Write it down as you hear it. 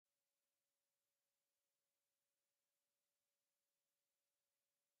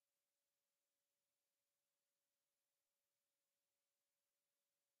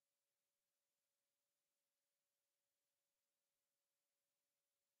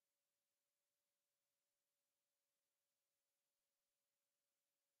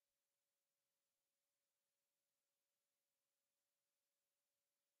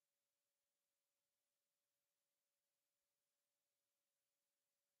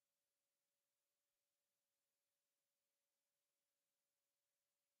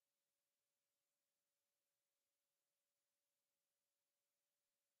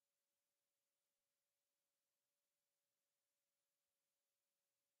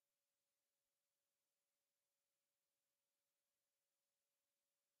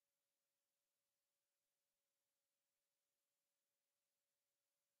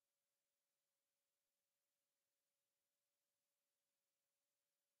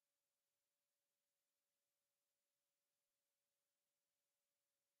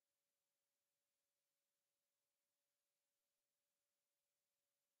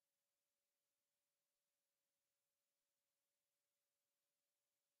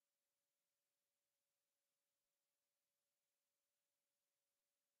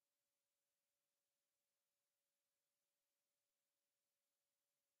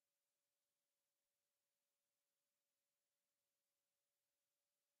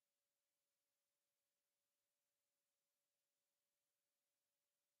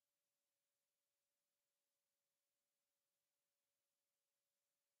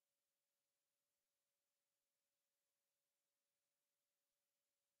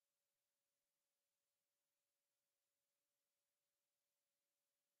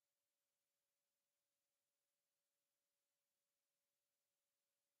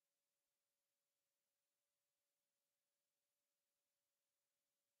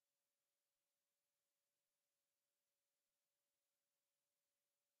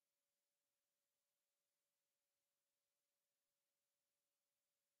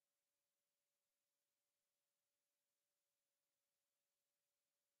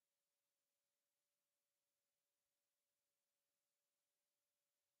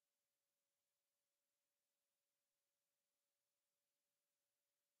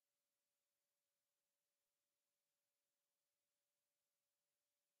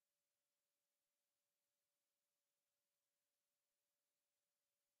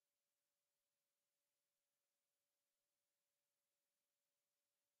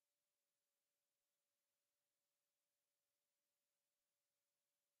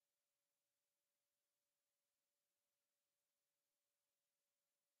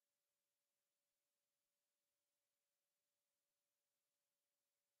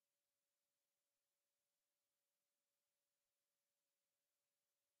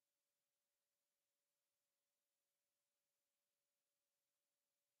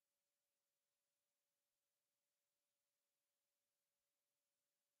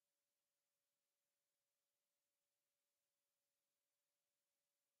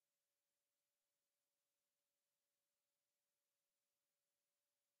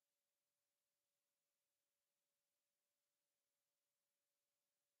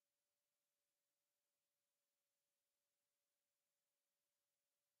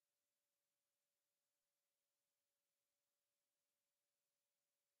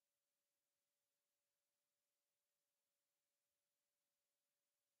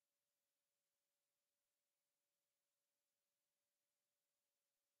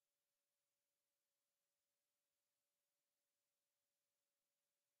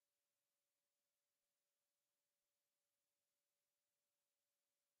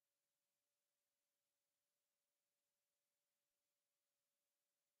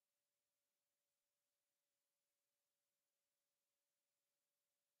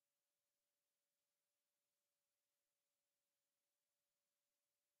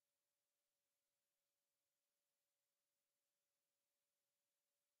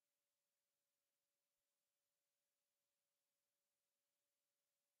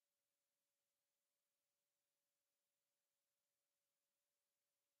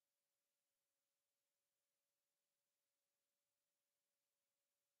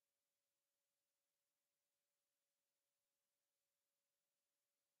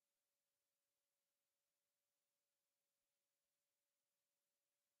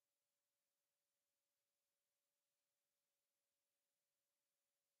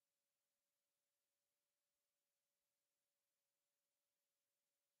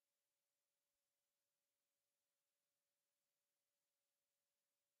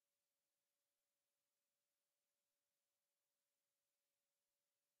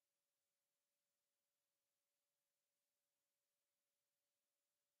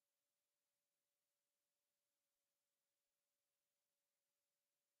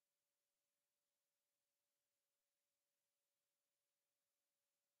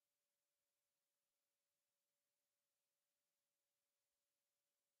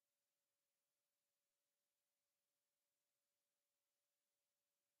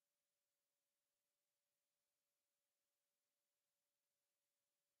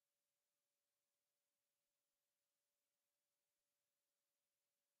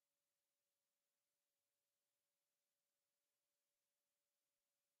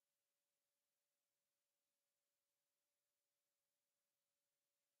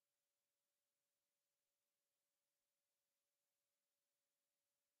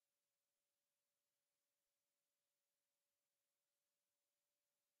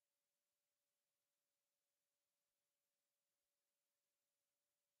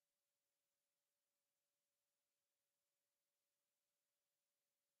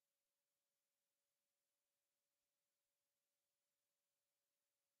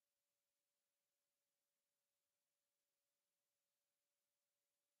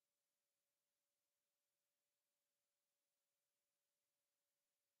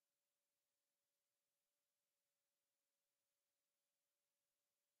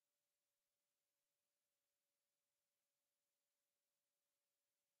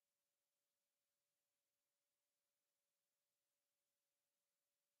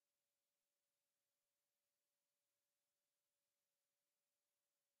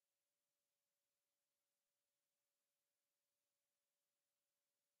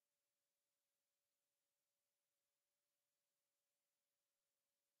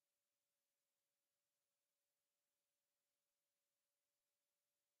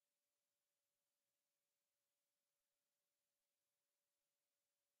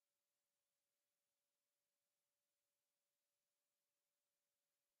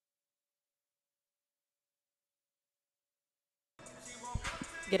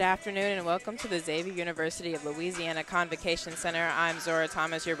Good afternoon and welcome to the Xavier University of Louisiana Convocation Center. I'm Zora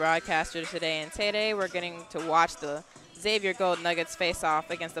Thomas, your broadcaster today, and today we're getting to watch the Xavier Gold Nuggets face off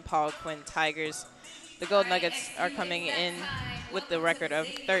against the Paul Quinn Tigers. The Gold Nuggets are coming in with the record of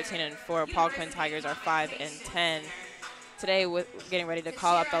 13-4. Paul Quinn Tigers are 5-10. Today, we're getting ready to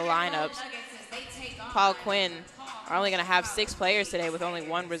call up the lineups. Paul Quinn are only going to have 6 players today with only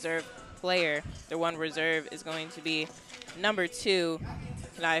one reserve player. Their one reserve is going to be number 2,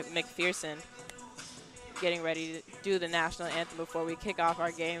 Kenai McPherson, getting ready to do the national anthem before we kick off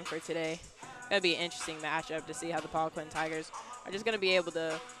our game for today. That'll be an interesting matchup to see how the Paul Quinn Tigers are just going to be able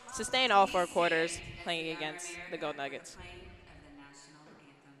to sustain all 4 quarters playing against the Gold Nuggets.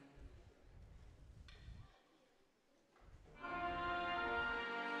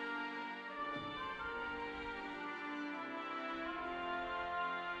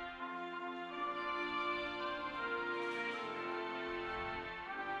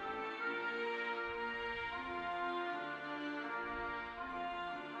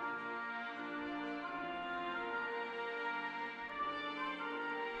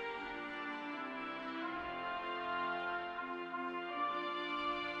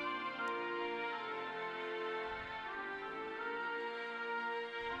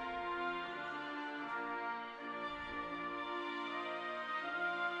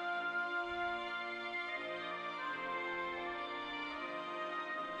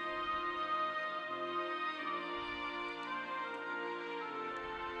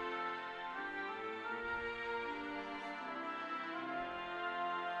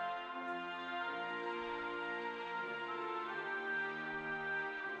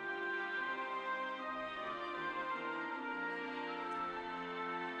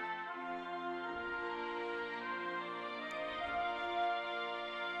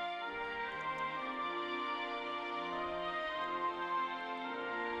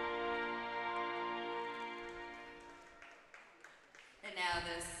 And now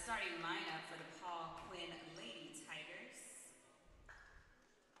the starting lineup for the Paul Quinn Lady Tigers.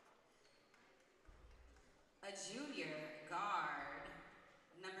 A junior guard,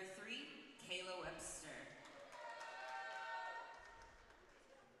 number 3, Kayla Webster.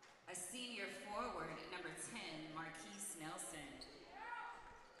 A senior forward, number 10, Marquise Nelson.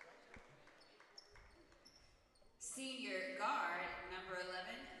 Senior guard, number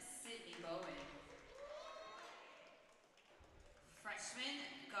 11, Sydney Bowen. Freshman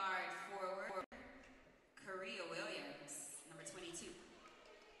guard forward, Korea Williams, number 22.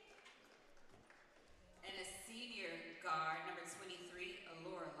 And a senior guard, number 23,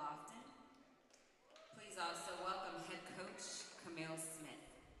 Allura Lofton. Please also welcome head coach, Camille Smith.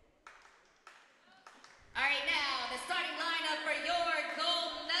 All right, now the starting lineup for your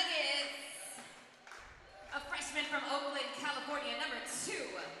Gold Nuggets. A freshman from Oakland, California, number 2,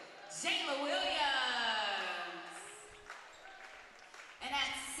 Jayla Williams. And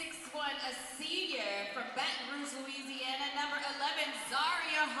at 6'1", a senior from Baton Rouge, Louisiana, number 11,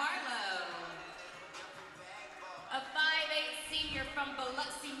 Zaria Harlow. A 5'8" senior from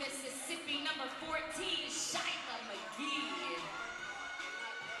Biloxi, Mississippi, number 14, Shyla McGee.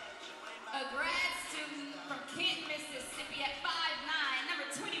 A grad student from Kent, Mississippi at 5'9", number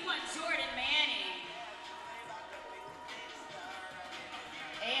 21, Jordan Manning.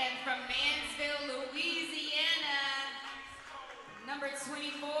 And from Mansville, Louisiana, number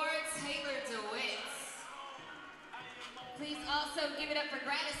 24, Taylor DeWitt. Please also give it up for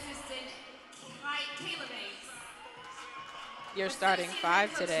grad assistant, Kayla Banks. Your starting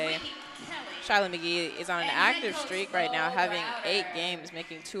 5 today. Shyla McGee is on an active streak right now, having 8 games,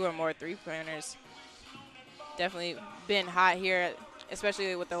 making 2 or more three-pointers. Definitely been hot here,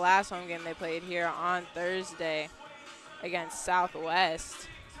 especially with the last home game they played here on Thursday against Southwest.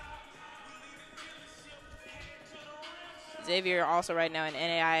 Xavier also right now in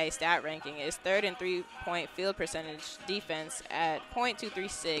NAIA stat ranking is 3rd in three-point field percentage defense at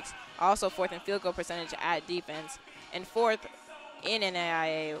 .236, also 4th in field goal percentage at defense, and 4th in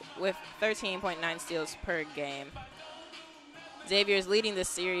NAIA with 13.9 steals per game. Xavier is leading this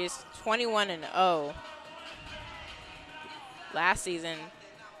series 21-0. Last season,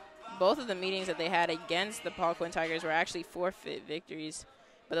 both of the meetings that they had against the Paul Quinn Tigers were actually forfeit victories.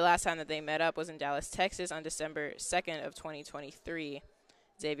 But the last time that they met up was in Dallas, Texas on December 2nd of 2023.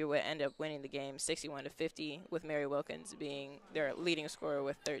 Xavier would end up winning the game 61-50, with Mary Wilkins being their leading scorer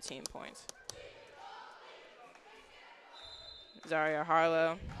with 13 points. Zaria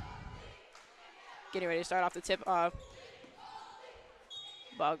Harlow getting ready to start off the tip-off.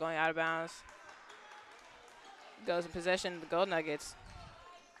 Ball going out of bounds. Goes in possession of the Gold Nuggets.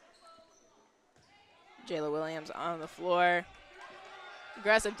 Jayla Williams on the floor.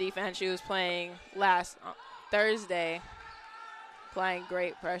 aggressive defense she was playing last Thursday, applying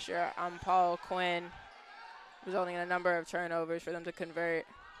great pressure on Paul Quinn, resulting in a number of turnovers for them to convert.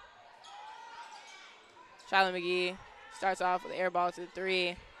 Shyla McGee starts off with air ball to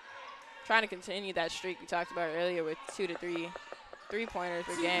 3, trying to continue that streak we talked about earlier with 2 to 3 3-pointers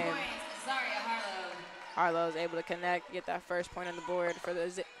per game. 2 points, Zaria Harlow. Harlow is able to connect, get that first point on the board for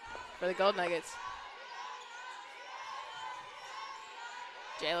the Gold Nuggets.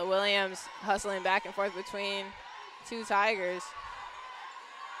 Jayla Williams hustling back and forth between 2 Tigers.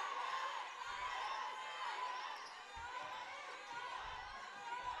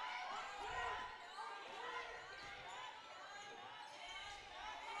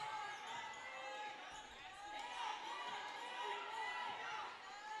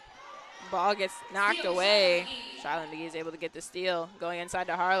 Ball gets knocked away. Shyla McGee is able to get the steal, going inside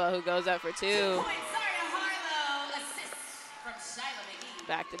to Harlow, who goes up for 2. 2 points, Zaria Harlow. Assist from Shyla McGee.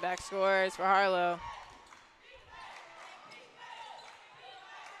 Back-to-back scores for Harlow.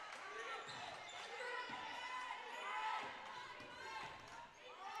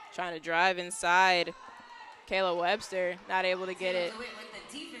 Trying to drive inside. Kayla Webster not able to get it. With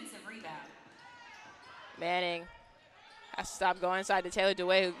the defensive rebound. Manning has to stop going inside to Taylor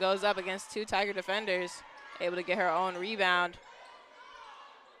DeWay, who goes up against 2 Tiger defenders, able to get her own rebound.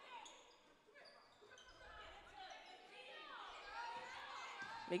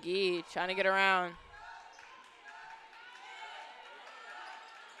 McGee trying to get around.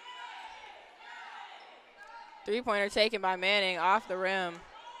 Three-pointer taken by Manning off the rim.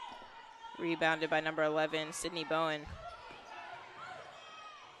 Rebounded by number 11, Sydney Bowen.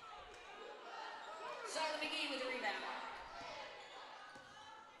 Shyla McGee with the rebound.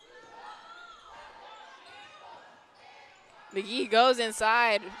 McGee goes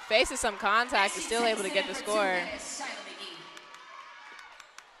inside, faces some contact, is still able to get the score.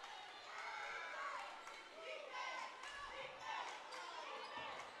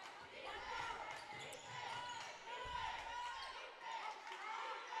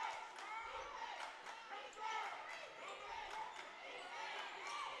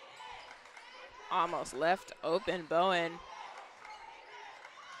 Almost left open Bowen.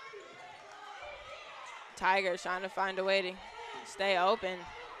 Tigers trying to find a way to stay open.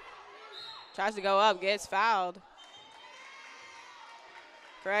 Tries to go up, gets fouled.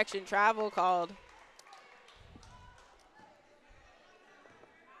 Correction, travel called.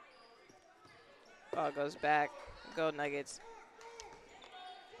 Ball goes back. Gold Nuggets.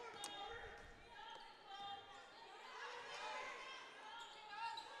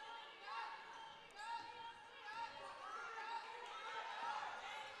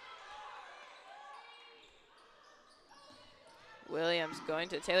 Williams going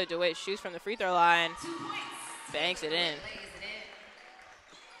to Taylor DeWitt, shoots from the free throw line, banks it in.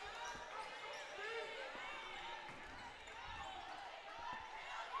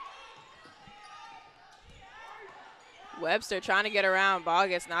 Webster trying to get around, ball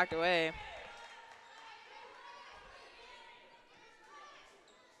gets knocked away.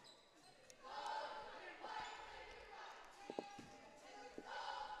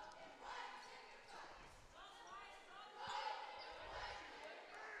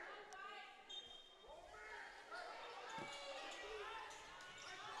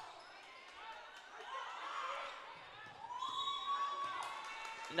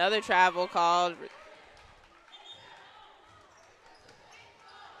 Another travel called.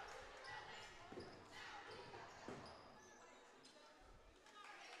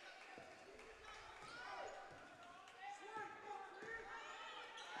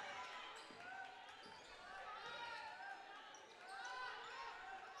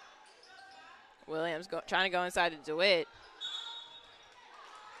 Williams trying to go inside to DeWitt.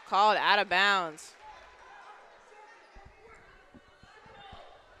 Called out of bounds.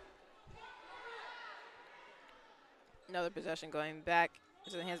 Another possession going back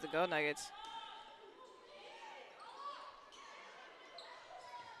into the hands of the Gold Nuggets.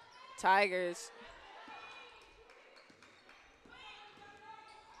 Tigers.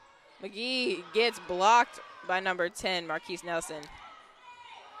 McGee gets blocked by number 10, Marquise Nelson.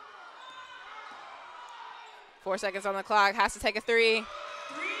 4 seconds on the clock, has to take a 3. 3 points.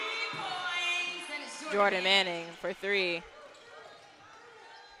 That is Jordan Manning for 3.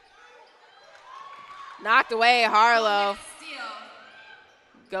 Knocked away, Harlow.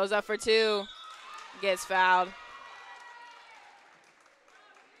 Goes up for 2, gets fouled.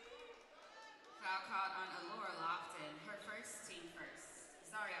 Foul called on Alora Lofton, her first, team first.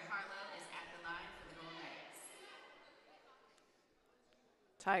 Zaria Harlow is at the line for the Gold Nuggets.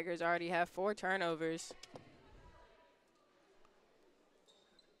 Tigers already have 4 turnovers.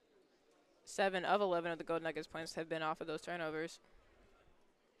 7 of 11 of the Gold Nuggets points have been off of those turnovers.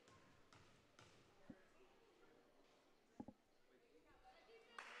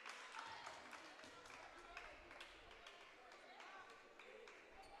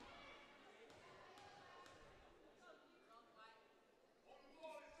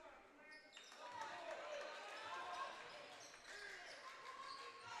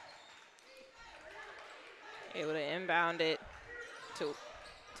 Able to inbound it to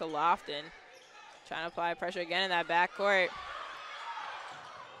Lofton. Trying to apply pressure again in that backcourt.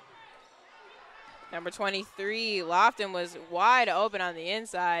 Number 23, Lofton was wide open on the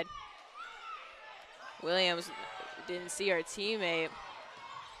inside. Williams didn't see our teammate.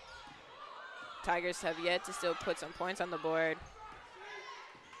 Tigers have yet to still put some points on the board.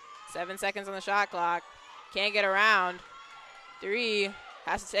 7 seconds on the shot clock. Can't get around. 3,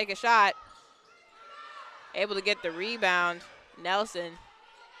 has to take a shot. Able to get the rebound. Nelson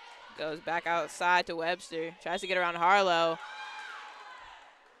goes back outside to Webster. Tries to get around Harlow.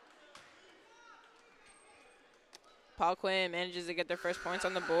 Paul Quinn manages to get their first points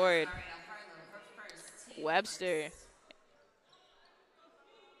on the board. Webster.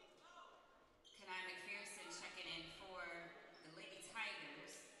 Checking in for the Lady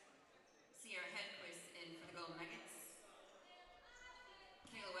Tigers. Sierra Hedquist in for the Gold Nuggets.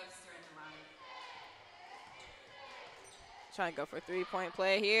 Kayla Webster at the line. Trying to go for a 3-point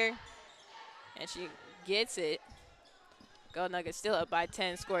play here. And she gets it. Gold Nuggets still up by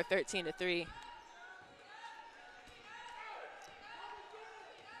 10, score 13-3.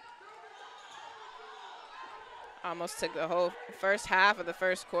 Almost took the whole first half of the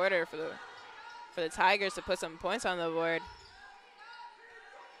first quarter for the Tigers to put some points on the board.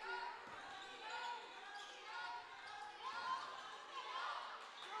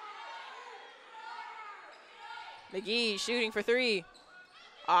 McGee shooting for 3.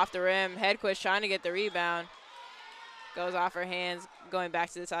 Off the rim. Hedquist trying to get the rebound. Goes off her hands, going back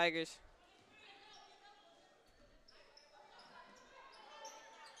to the Tigers.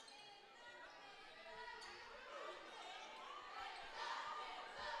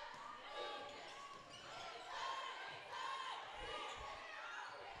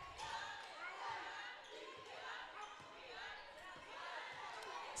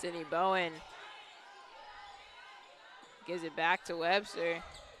 Sydney Bowen gives it back to Webster.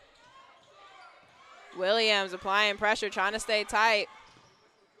 Williams applying pressure, trying to stay tight.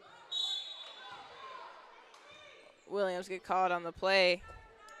 Williams get called on the play.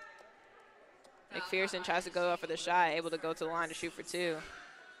 McPherson tries to go up for the shot, able to go to the line to shoot for 2.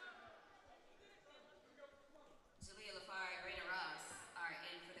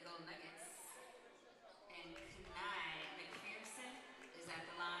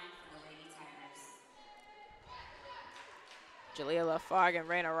 Jalea Lafargue and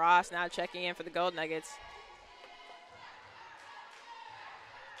Raina Ross now checking in for the Gold Nuggets.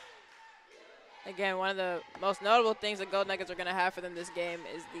 Again, one of the most notable things the Gold Nuggets are going to have for them this game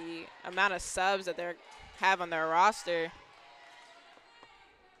is the amount of subs that they have on their roster.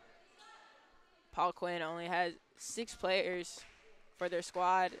 Paul Quinn only has 6 players for their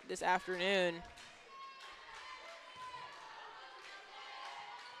squad this afternoon.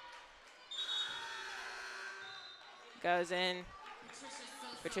 Goes in.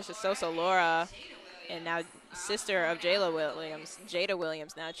 Patricia Sosa-Laura, and now sister of Jada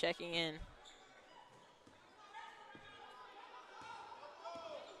Williams now checking in.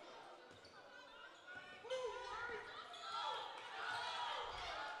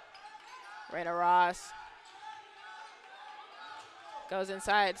 Raina Ross goes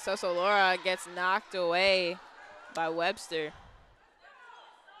inside. Sosa-Laura gets knocked away by Webster.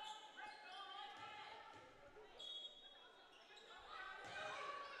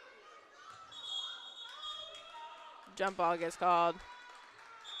 Jump ball gets called.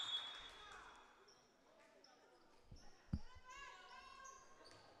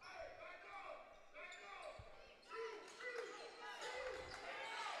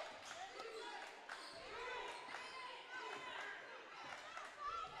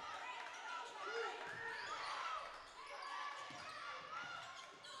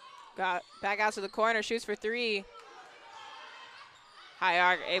 Got back out to the corner, shoots for 3. High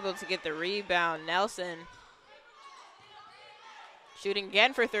arc able to get the rebound. Nelson shooting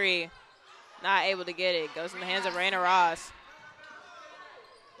again for 3. Not able to get it. Goes in the hands of Raina Ross.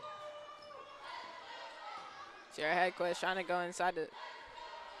 Sierra Hedquist trying to go inside the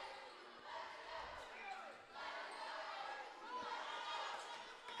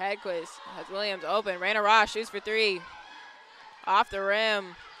Hedquist has Williams open. Raina Ross shoots for 3. Off the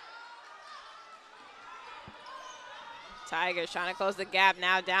rim. Tigers trying to close the gap,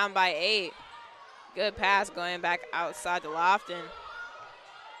 now down by 8. Good pass going back outside to Lofton.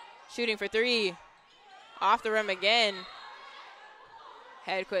 Shooting for three. Off the rim again.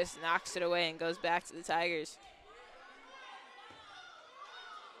 Hedquist knocks it away and goes back to the Tigers.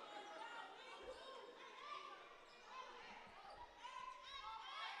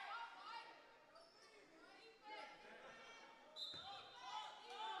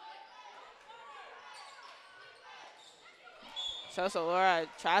 Sosa Laura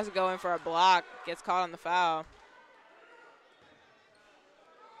tries to go in for a block, gets caught on the foul.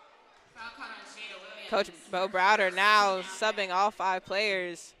 Foul caught on Jada Williams. Coach Bo Browder now subbing all 5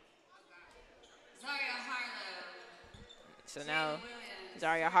 players. Zaria Harlow. So now Williams,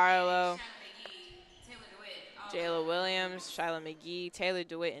 Zaria Harlow, Shyla McGee, Taylor DeWitt. Jayla Williams, Shyla McGee, Taylor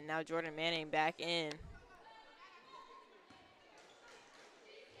DeWitt, and now Jordan Manning back in.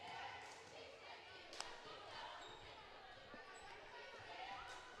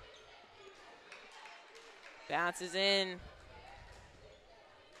 Bounces in.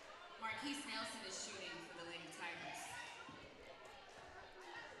 Marquise Nelson is shooting for the Lady Tigers.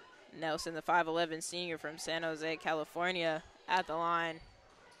 Nelson, the 5'11" senior from San Jose, California, at the line.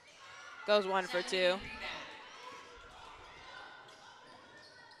 Goes 1 for 2. Rebound.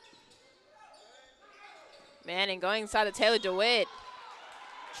 Manning going inside to Taylor DeWitt.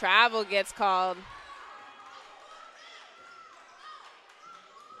 Travel gets called.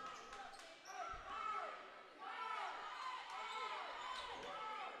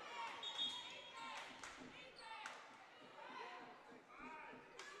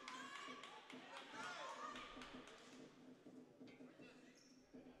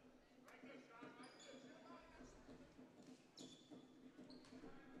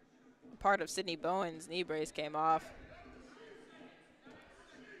 Part of Sydney Bowen's knee brace came off.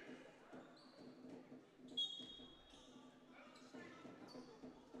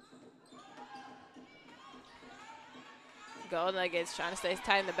 Gold Nuggets trying to stay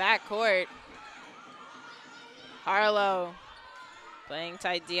tight in the backcourt. Harlow playing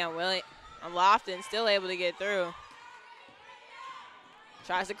tight D on Lofton, still able to get through.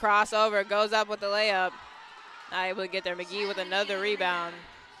 Tries to cross over, goes up with the layup. Not able to get there. McGee with another rebound.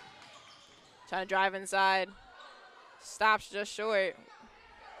 Trying to drive inside. Stops just short.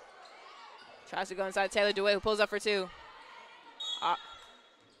 Tries to go inside Taylor DeWitt, who pulls up for 2.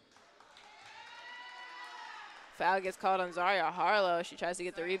 Foul gets called on Zaria Harlow. She tries to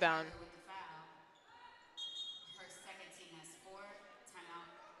get the rebound. With the foul. Her second team has 4.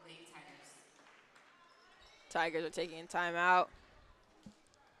 Timeout, Lady Tigers. Tigers are taking a timeout.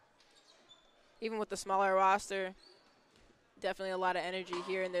 Even with the smaller roster, definitely a lot of energy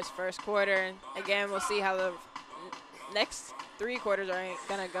here in this first quarter. Again, we'll see how the next 3 quarters are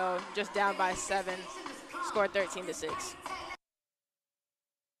going to go. Just down by 7, scored 13-6.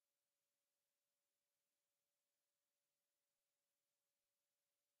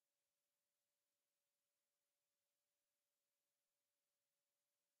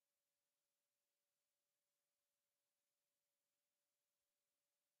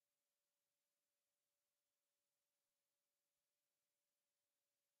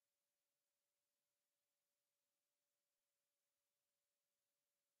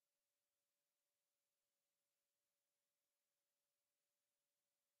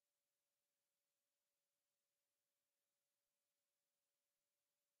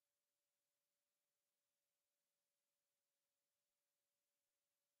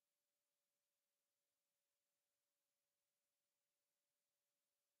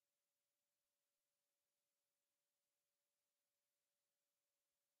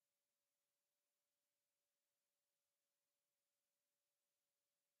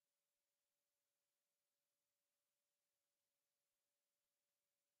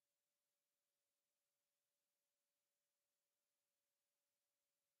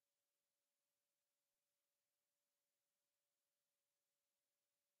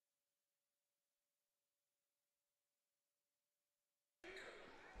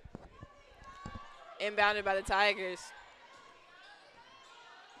 Inbounded by the Tigers.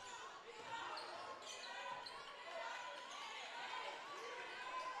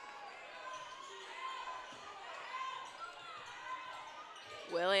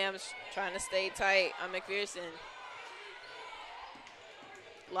 Williams trying to stay tight on McPherson.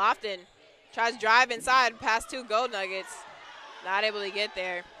 Lofton tries to drive inside past 2 Gold Nuggets. Not able to get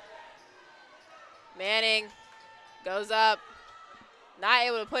there. Manning goes up. Not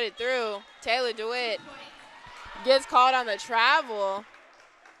able to put it through. Taylor DeWitt gets called on the travel.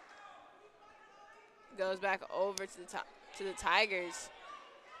 Goes back over to the Tigers.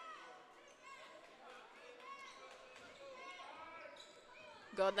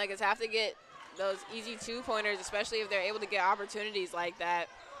 Gold Nuggets have to get those easy two-pointers, especially if they're able to get opportunities like that.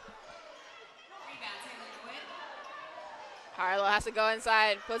 Harlow has to go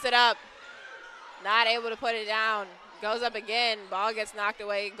inside, puts it up. Not able to put it down. Goes up again. Ball gets knocked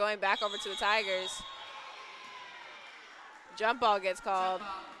away, going back over to the Tigers. Jump ball gets called.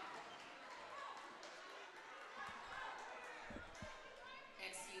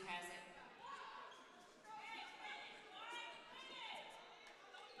 XU has it.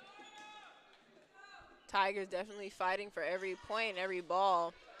 Tigers definitely fighting for every point, every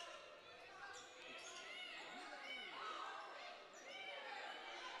ball.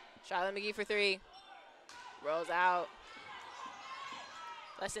 Charlotte McGee for three. Rolls out.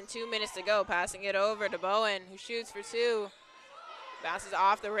 Less than 2 minutes to go. Passing it over to Bowen, who shoots for two. Bounces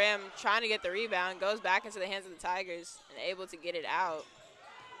off the rim, trying to get the rebound. Goes back into the hands of the Tigers and able to get it out.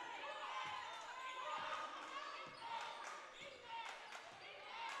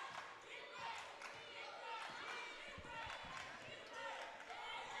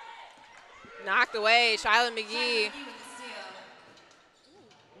 Knocked away. Charlotte McGee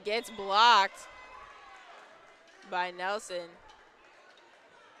gets blocked by Nelson.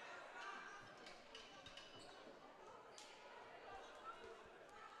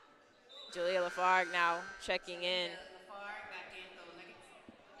 Julia Lafargue now checking in.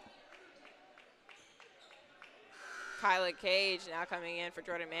 Kyla Cage now coming in for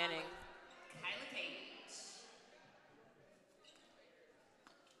Jordan Manning. Kyla Cage.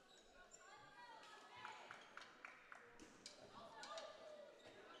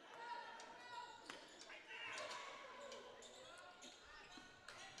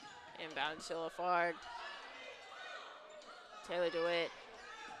 Inbound to Lafargue. Taylor DeWitt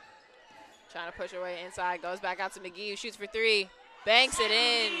trying to push her way inside. Goes back out to McGee, who shoots for three. Banks it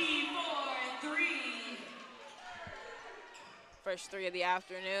in. First three of the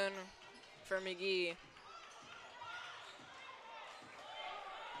afternoon for McGee.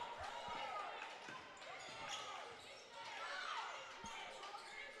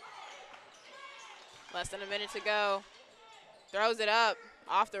 Less than a minute to go. Throws it up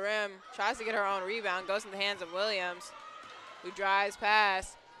off the rim. Tries to get her own rebound. Goes in the hands of Williams, who drives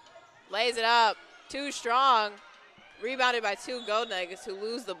past. Lays it up. Too strong. Rebounded by two Gold Nuggets, who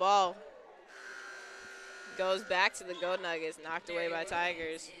lose the ball. Goes back to the Gold Nuggets. Knocked away by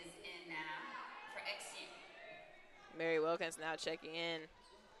Tigers. Mary Wilkins now checking in.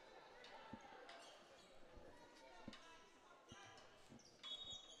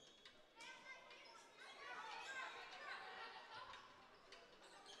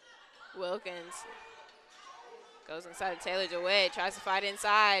 Wilkins goes inside to Taylor DeWitt, tries to fight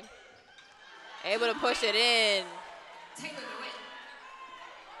inside. Able to push it in. Taylor DeWitt.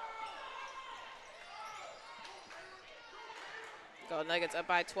 Gold Nuggets up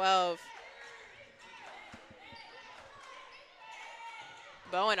by 12.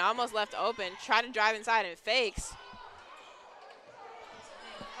 Bowen almost left open, tried to drive inside and fakes.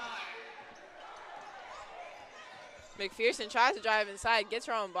 McPherson tries to drive inside, gets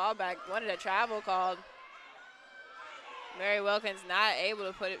her own ball back, wanted a travel called. Mary Wilkins not able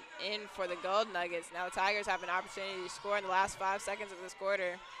to put it in for the Gold Nuggets. Now the Tigers have an opportunity to score in the last 5 seconds of this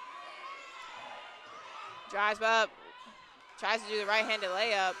quarter. Drives up, tries to do the right-handed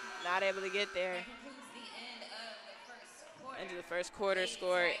layup, not able to get there. Into the first quarter,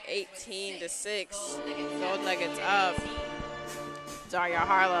 score 18-6. Gold Nuggets up. Zaria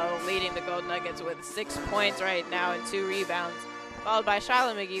Harlow leading the Gold Nuggets with 6 points right now and 2 rebounds, followed by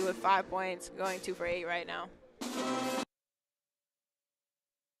Shyla McGee with 5 points, going 2 for 8 right now.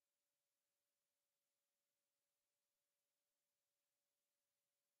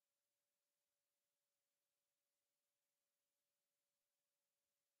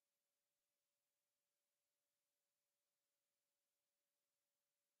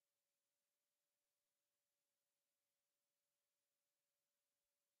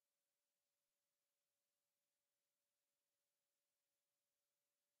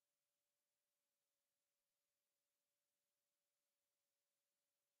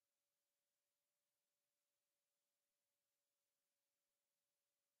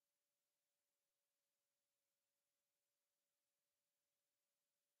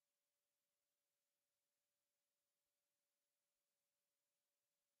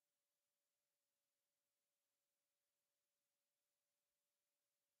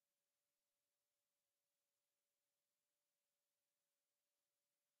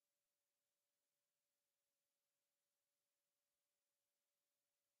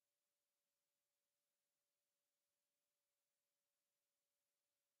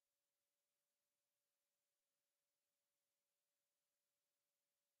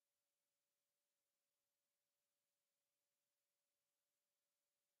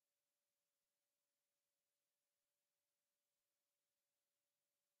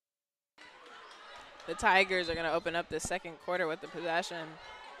 The Tigers are going to open up the second quarter with the possession.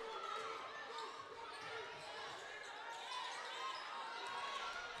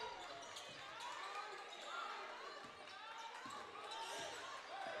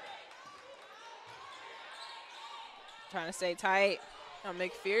 Trying to stay tight on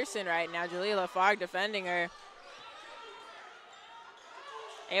McPherson right now. Jalila Fogg defending her.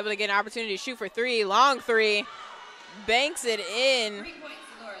 Able to get an opportunity to shoot for three. Long three. Banks it in. 3 points,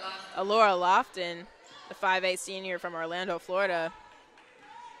 Alora Lofton, the 5'8" senior from Orlando, Florida.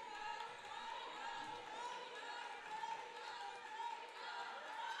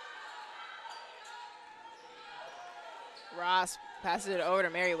 Ross passes it over to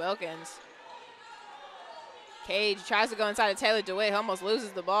Mary Wilkins. Cage tries to go inside of Taylor DeWitt, almost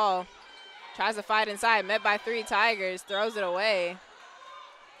loses the ball. Tries to fight inside, met by 3 Tigers, throws it away.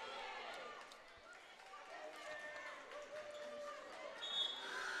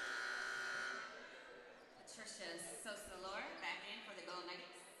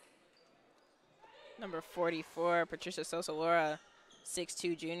 Number 44, Patricia Sosa-Lora,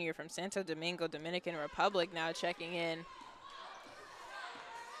 6'2" junior from Santo Domingo, Dominican Republic, now checking in.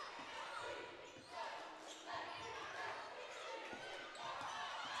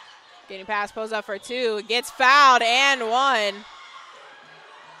 Getting past, pulls up for 2, gets fouled and 1. That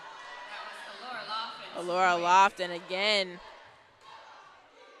was Alora Lofton again.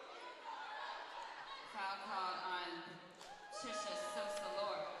 Foul called on Patricia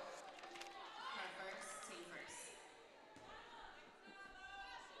Sosa-Lora. Her first, team first.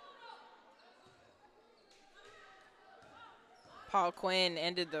 Paul Quinn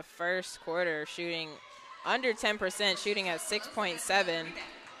ended the first quarter shooting under 10%, shooting at 6.7.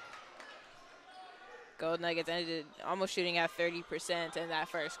 Gold Nuggets ended almost shooting at 30% in that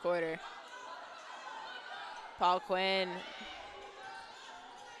first quarter. Paul Quinn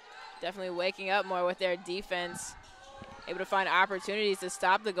definitely waking up more with their defense, able to find opportunities to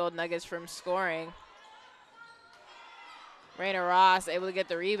stop the Gold Nuggets from scoring. Raina Ross able to get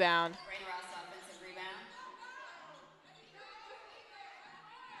the rebound. Raina Ross offensive rebound.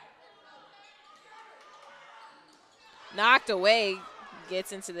 Knocked away,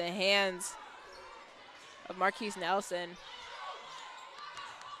 gets into the hands of Marquise Nelson.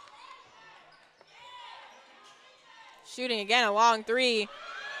 Shooting again, a long 3.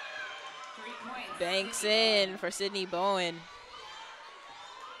 3 points. Banks in for Sydney Bowen.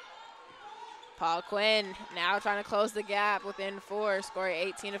 Paul Quinn now trying to close the gap within 4,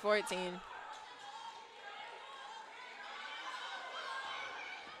 scoring 18-14.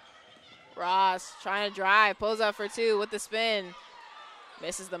 Ross trying to drive, pulls up for 2 with the spin.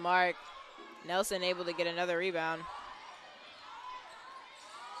 Misses the mark. Nelson able to get another rebound.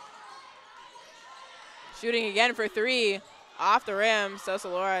 Shooting again for 3, off the rim.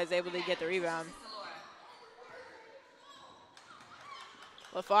 Sosa-Lora is able to get the rebound.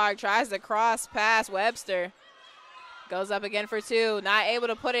 Lafargue tries to cross pass Webster. Goes up again for 2, not able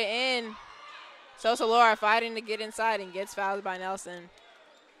to put it in. Sosa-Lora fighting to get inside and gets fouled by Nelson.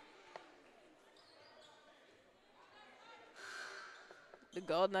 The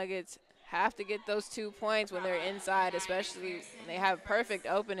Gold Nuggets have to get those 2 points when they're inside, especially when they have perfect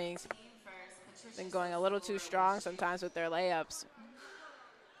openings. Been going a little too strong sometimes with their layups,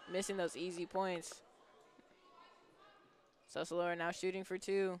 missing those easy points. Sosa-Lora now shooting for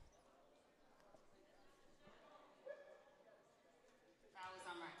 2. That was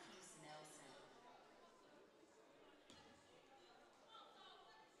on Marquise Nelson.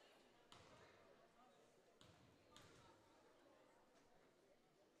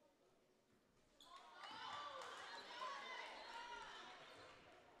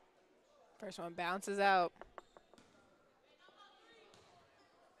 First one bounces out.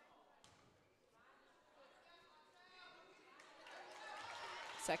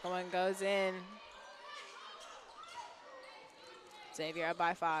 Second one goes in. Xavier up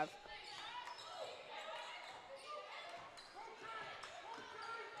by 5.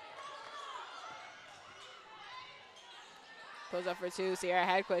 Pulls up for 2. Sierra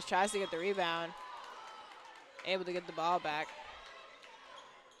Hedquist tries to get the rebound. Able to get the ball back.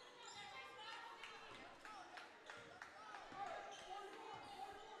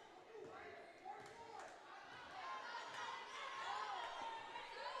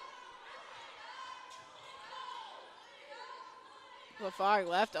 Lafargue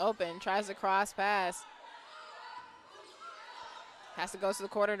left open, tries to cross pass. Has to go to the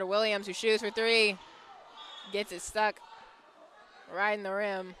corner to Williams, who shoots for 3. Gets it stuck right in the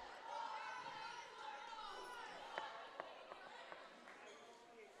rim.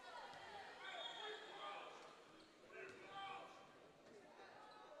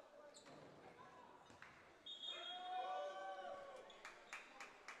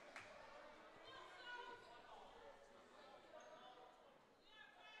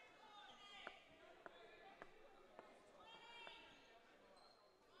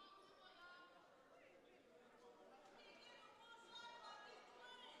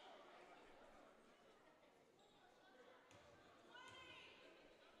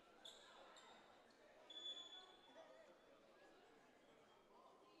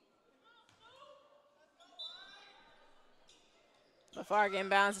 Lafargue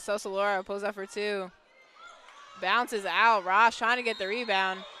inbounds to Sosalora, pulls up for two. Bounces out. Ross trying to get the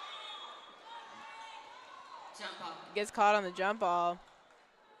rebound. Jump ball. Gets caught on the jump ball.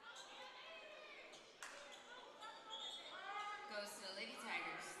 Goes to the Lady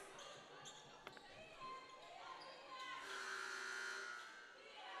Tigers.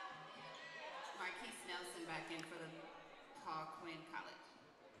 Marquise Nelson back in for the Paul Quinn College.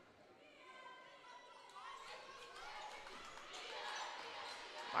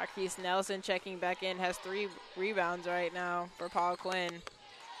 Marquise Nelson checking back in, has 3 rebounds right now for Paul Quinn.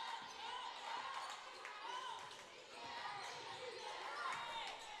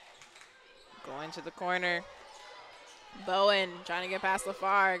 Going to the corner. Bowen trying to get past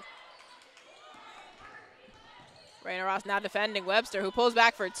Lafargue. Raina Ross now defending Webster, who pulls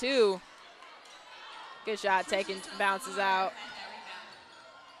back for 2. Good shot taken, bounces out.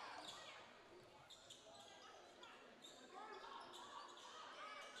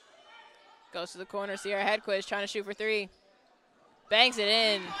 Goes to the corner, Sierra Hedquist trying to shoot for 3. Bangs it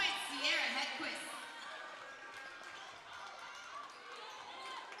in.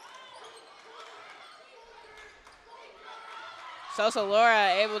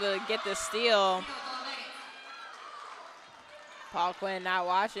 Sosalora able to get the steal. Paul Quinn not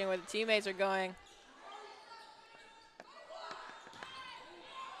watching where the teammates are going.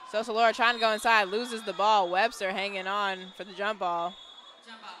 Sosalora trying to go inside, loses the ball. Webster hanging on for the jump ball.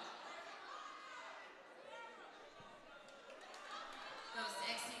 Jump ball. Goes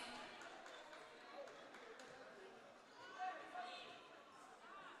to XC.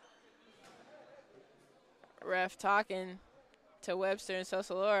 Ref talking to Webster and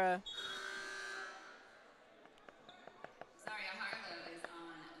Sosalora. Sorry, Harlow is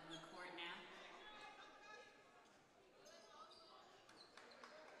on the court now.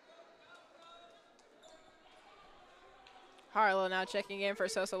 Harlow now checking in for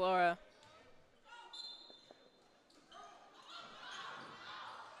Sosalora.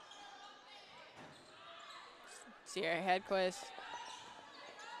 Sierra Hedquist.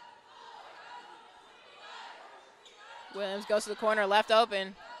 Williams goes to the corner, left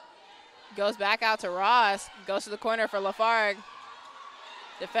open. Goes back out to Ross. Goes to the corner for Lafargue.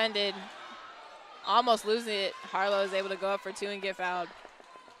 Defended. Almost losing it. Harlow is able to go up for 2 and get fouled.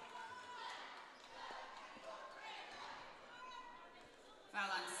 Foul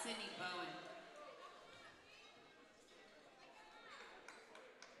on Sydney Bowen.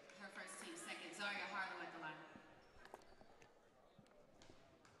 Her first team, second. Zaria Harlow at the line.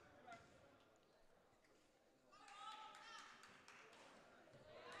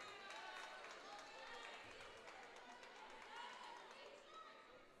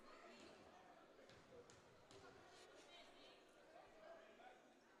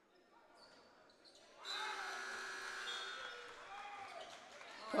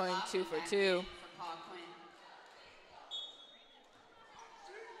 Going 2 for 2. For Paul Quinn.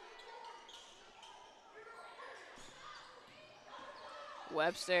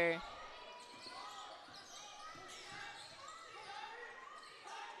 Webster.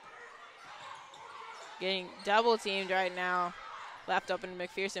 Getting double teamed right now. Left open to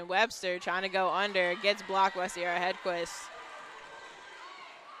McPherson. Webster trying to go under. Gets blocked by Sierra Hedquist.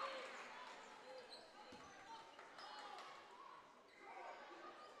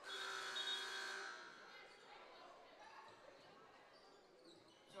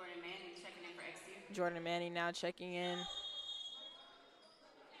 Jordan Manning checking in for XU. Jordan Manning now checking in.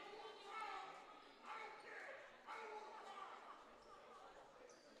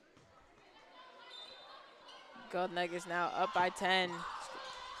 Gold Nuggets now up by 10.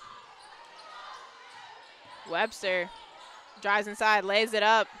 Webster drives inside, lays it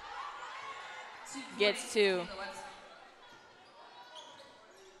up, gets 2.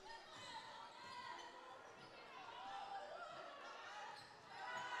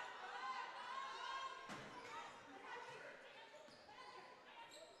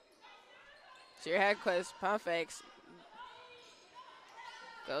 Sierra Hedquist pump fakes.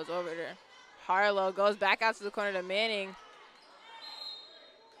 Goes over to Harlow, goes back out to the corner to Manning.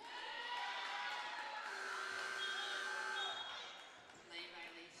 Lane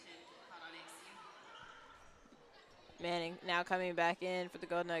violation caught on XU. Manning now coming back in for the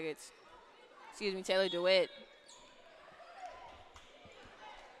Gold Nuggets. Excuse me, Taylor DeWitt.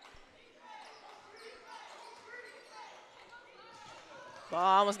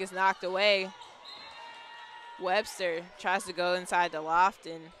 Ball almost gets knocked away. Webster tries to go inside the loft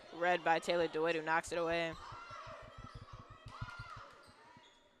and read by Taylor DeWitt, who knocks it away.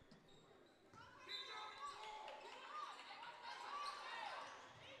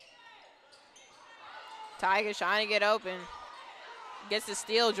 Tigers trying to get open. gets the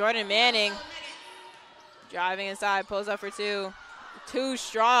steal. Jordan Manning driving inside, pulls up for two. Too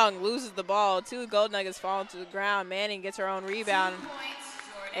strong, loses the ball. Two Gold Nuggets fall to the ground. Manning gets her own rebound,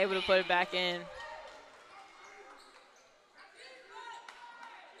 able to put it back in.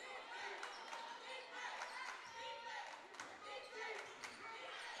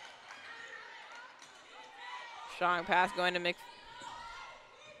 Strong pass going to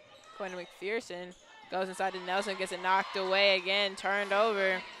McPherson. Goes inside to Nelson, gets it knocked away again, turned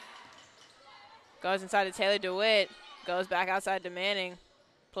over. Goes inside to Taylor DeWitt. Goes back outside to Manning.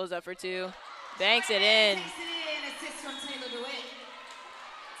 Pulls up for two. Banks it in.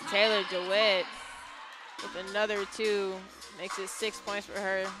 Taylor DeWitt with another two. Makes it 6 points for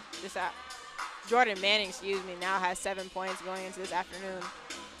her. Jordan Manning, excuse me, now has 7 points going into this afternoon.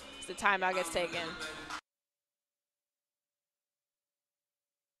 As the timeout gets taken.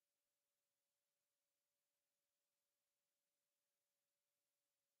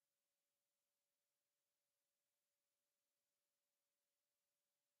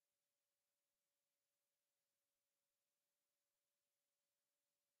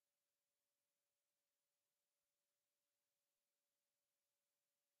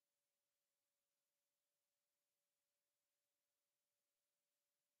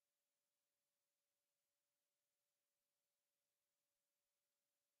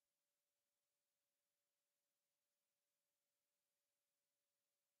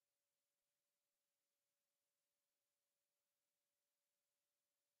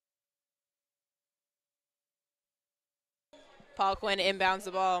 Paul Quinn inbounds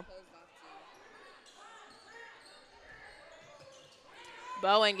the ball.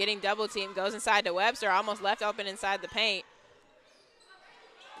 Bowen getting double teamed, goes inside to Webster, almost left open inside the paint.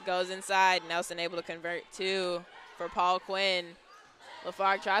 Goes inside, Nelson able to convert two for Paul Quinn.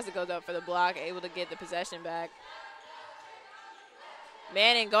 Lafargue tries to go up for the block, able to get the possession back.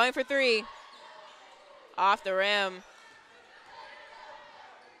 Manning going for three. Off the rim.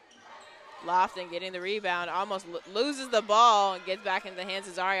 Lofton getting the rebound, almost loses the ball, and gets back into the hands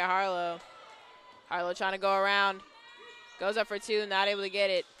of Zaria Harlow. Harlow trying to go around. Goes up for two, not able to get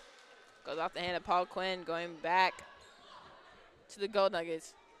it. Goes off the hand of Paul Quinn, going back to the Gold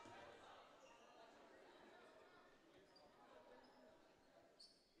Nuggets.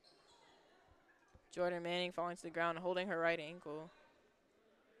 Jordan Manning falling to the ground, holding her right ankle.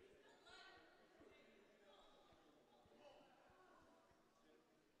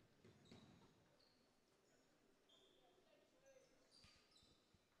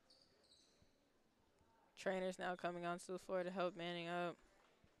 Trainers now coming onto the floor to help Manning up.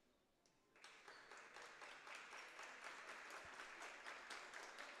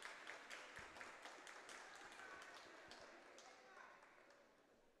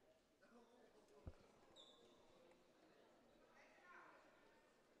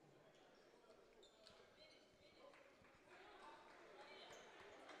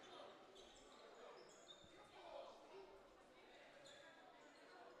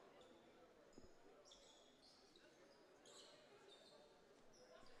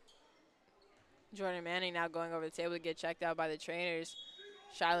 Jordan Manning now going over the table to get checked out by the trainers.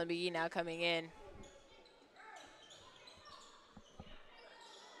 Charlotte McGee now coming in.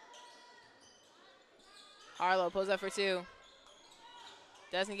 Harlow pulls up for two.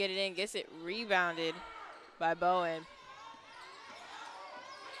 Doesn't get it in, gets it rebounded by Bowen.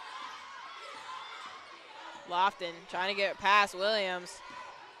 Lofton trying to get past Williams.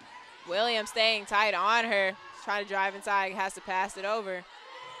 Williams staying tight on her. Trying to drive inside, has to pass it over.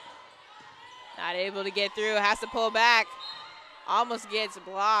 Not able to get through, has to pull back. Almost gets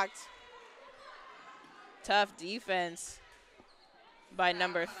blocked. Tough defense by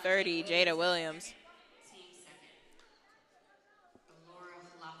number 30, Jada Williams.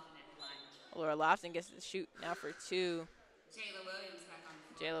 Laura Lofton gets to shoot now for two.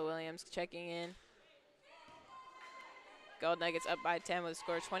 Jayla Williams checking in. Gold Nuggets up by 10 with a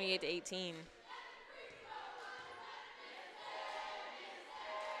score 28-18.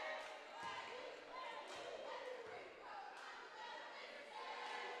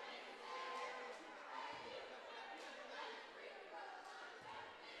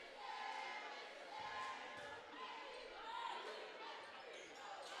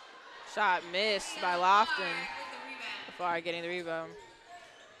 Shot missed by Lofton. Lafargue getting the rebound.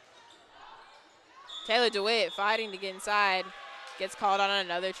 Taylor DeWitt fighting to get inside. Gets called on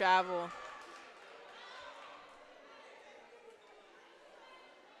another travel.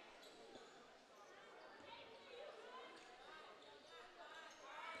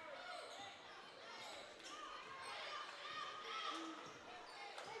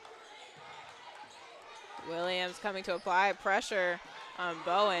 Williams coming to apply pressure on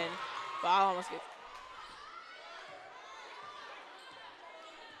Bowen. Ball almost gets.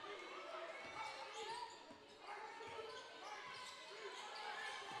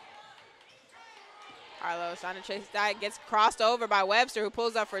 Harlow trying to chase that. Gets crossed over by Webster, who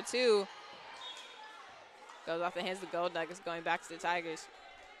pulls up for two. Goes off the hands of the Gold Nuggets, going back to the Tigers.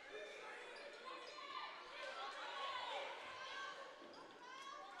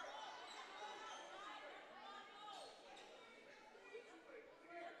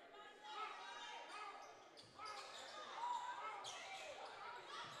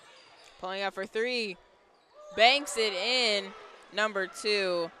 Pulling up for three. Banks it in. Number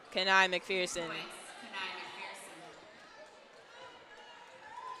 2, Kenai McPherson.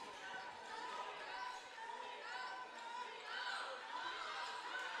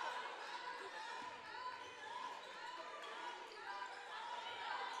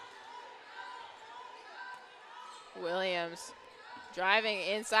 Williams driving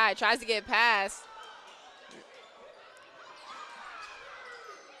inside, tries to get past.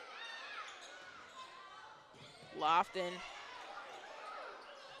 Lofton.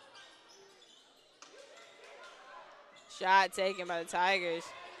 Shot taken by the Tigers.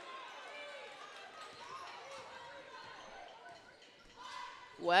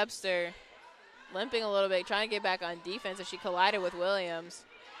 Webster limping a little bit, trying to get back on defense as she collided with Williams.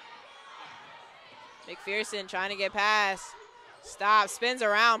 McPherson trying to get past. Stops, spins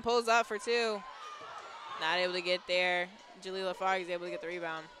around, pulls up for two. Not able to get there. Jalila Farg is able to get the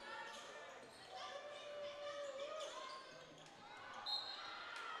rebound.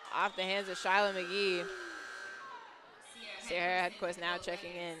 Off the hands of Shyla McGee. Sierra Hedquist now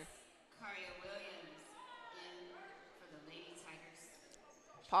checking in.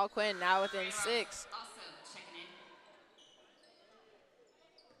 Paul Quinn now within 6.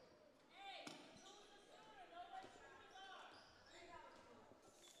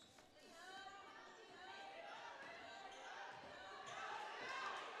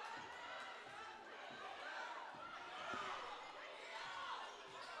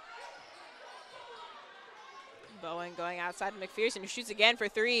 Bowen going outside to McPherson, who shoots again for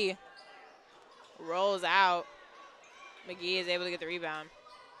 3. Rolls out. McGee is able to get the rebound.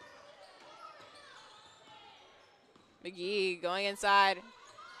 McGee going inside.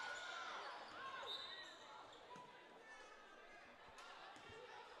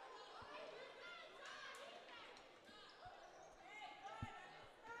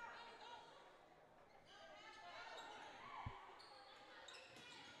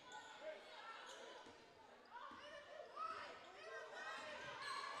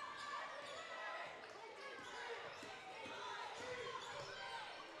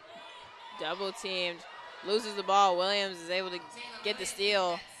 Double teamed, loses the ball. Williams is able to get the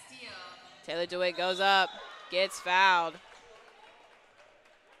steal. Taylor DeWitt goes up, gets fouled.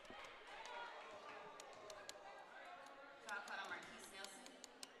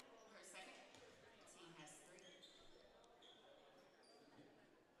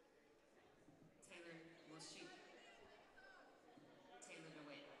 Taylor will shoot. Taylor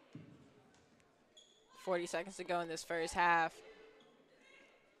DeWitt. 40 seconds to go in this first half.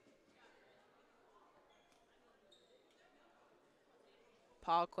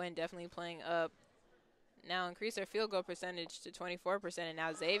 Paul Quinn definitely playing up. Now increase their field goal percentage to 24%, and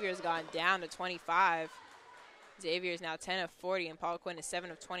now Xavier's gone down to 25. Xavier is now 10 of 40, and Paul Quinn is 7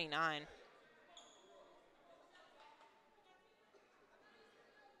 of 29.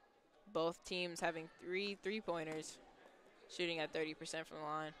 Both teams having 3 3-pointers, shooting at 30% from the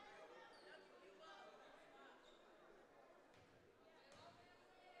line.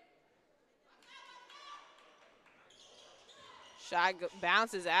 Shot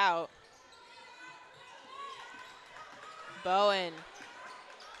bounces out. Bowen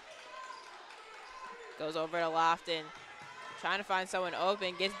goes over to Lofton, trying to find someone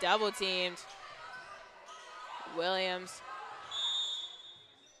open, gets double teamed. Williams.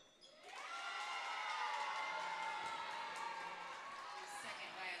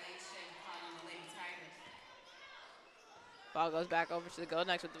 Second violation called on the Lady Tigers. Ball goes back over to the Gold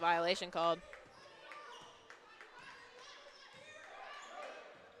Knights with the violation called.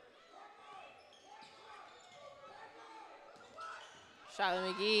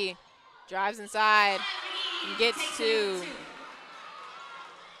 Shyla McGee drives inside and gets 2.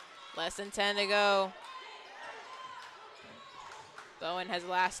 Less than 10 to go. Bowen has the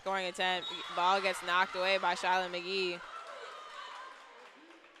last scoring attempt. Ball gets knocked away by Shyla McGee.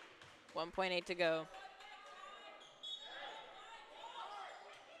 1.8 to go.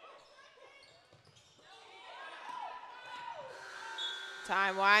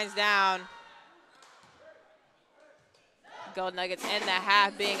 Time winds down. Gold Nuggets end the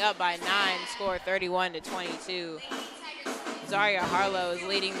half being up by 9, score 31-22. Zaria Harlow is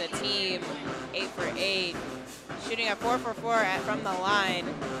leading the team 8 for 8, shooting at 4 for 4 from the line.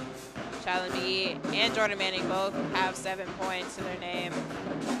 Shyla McGee and Jordan Manning both have 7 points to their name.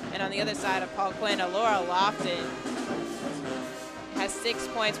 And on the other side of Paul Quinn, Alora Lofton has 6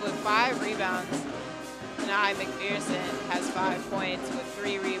 points with 5 rebounds. Nahai McPherson has 5 points with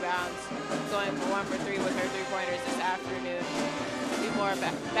 3 rebounds, going for 1 for 3 with her 3-pointers this afternoon. We'll be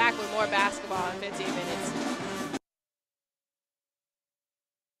back with more basketball in 15 minutes.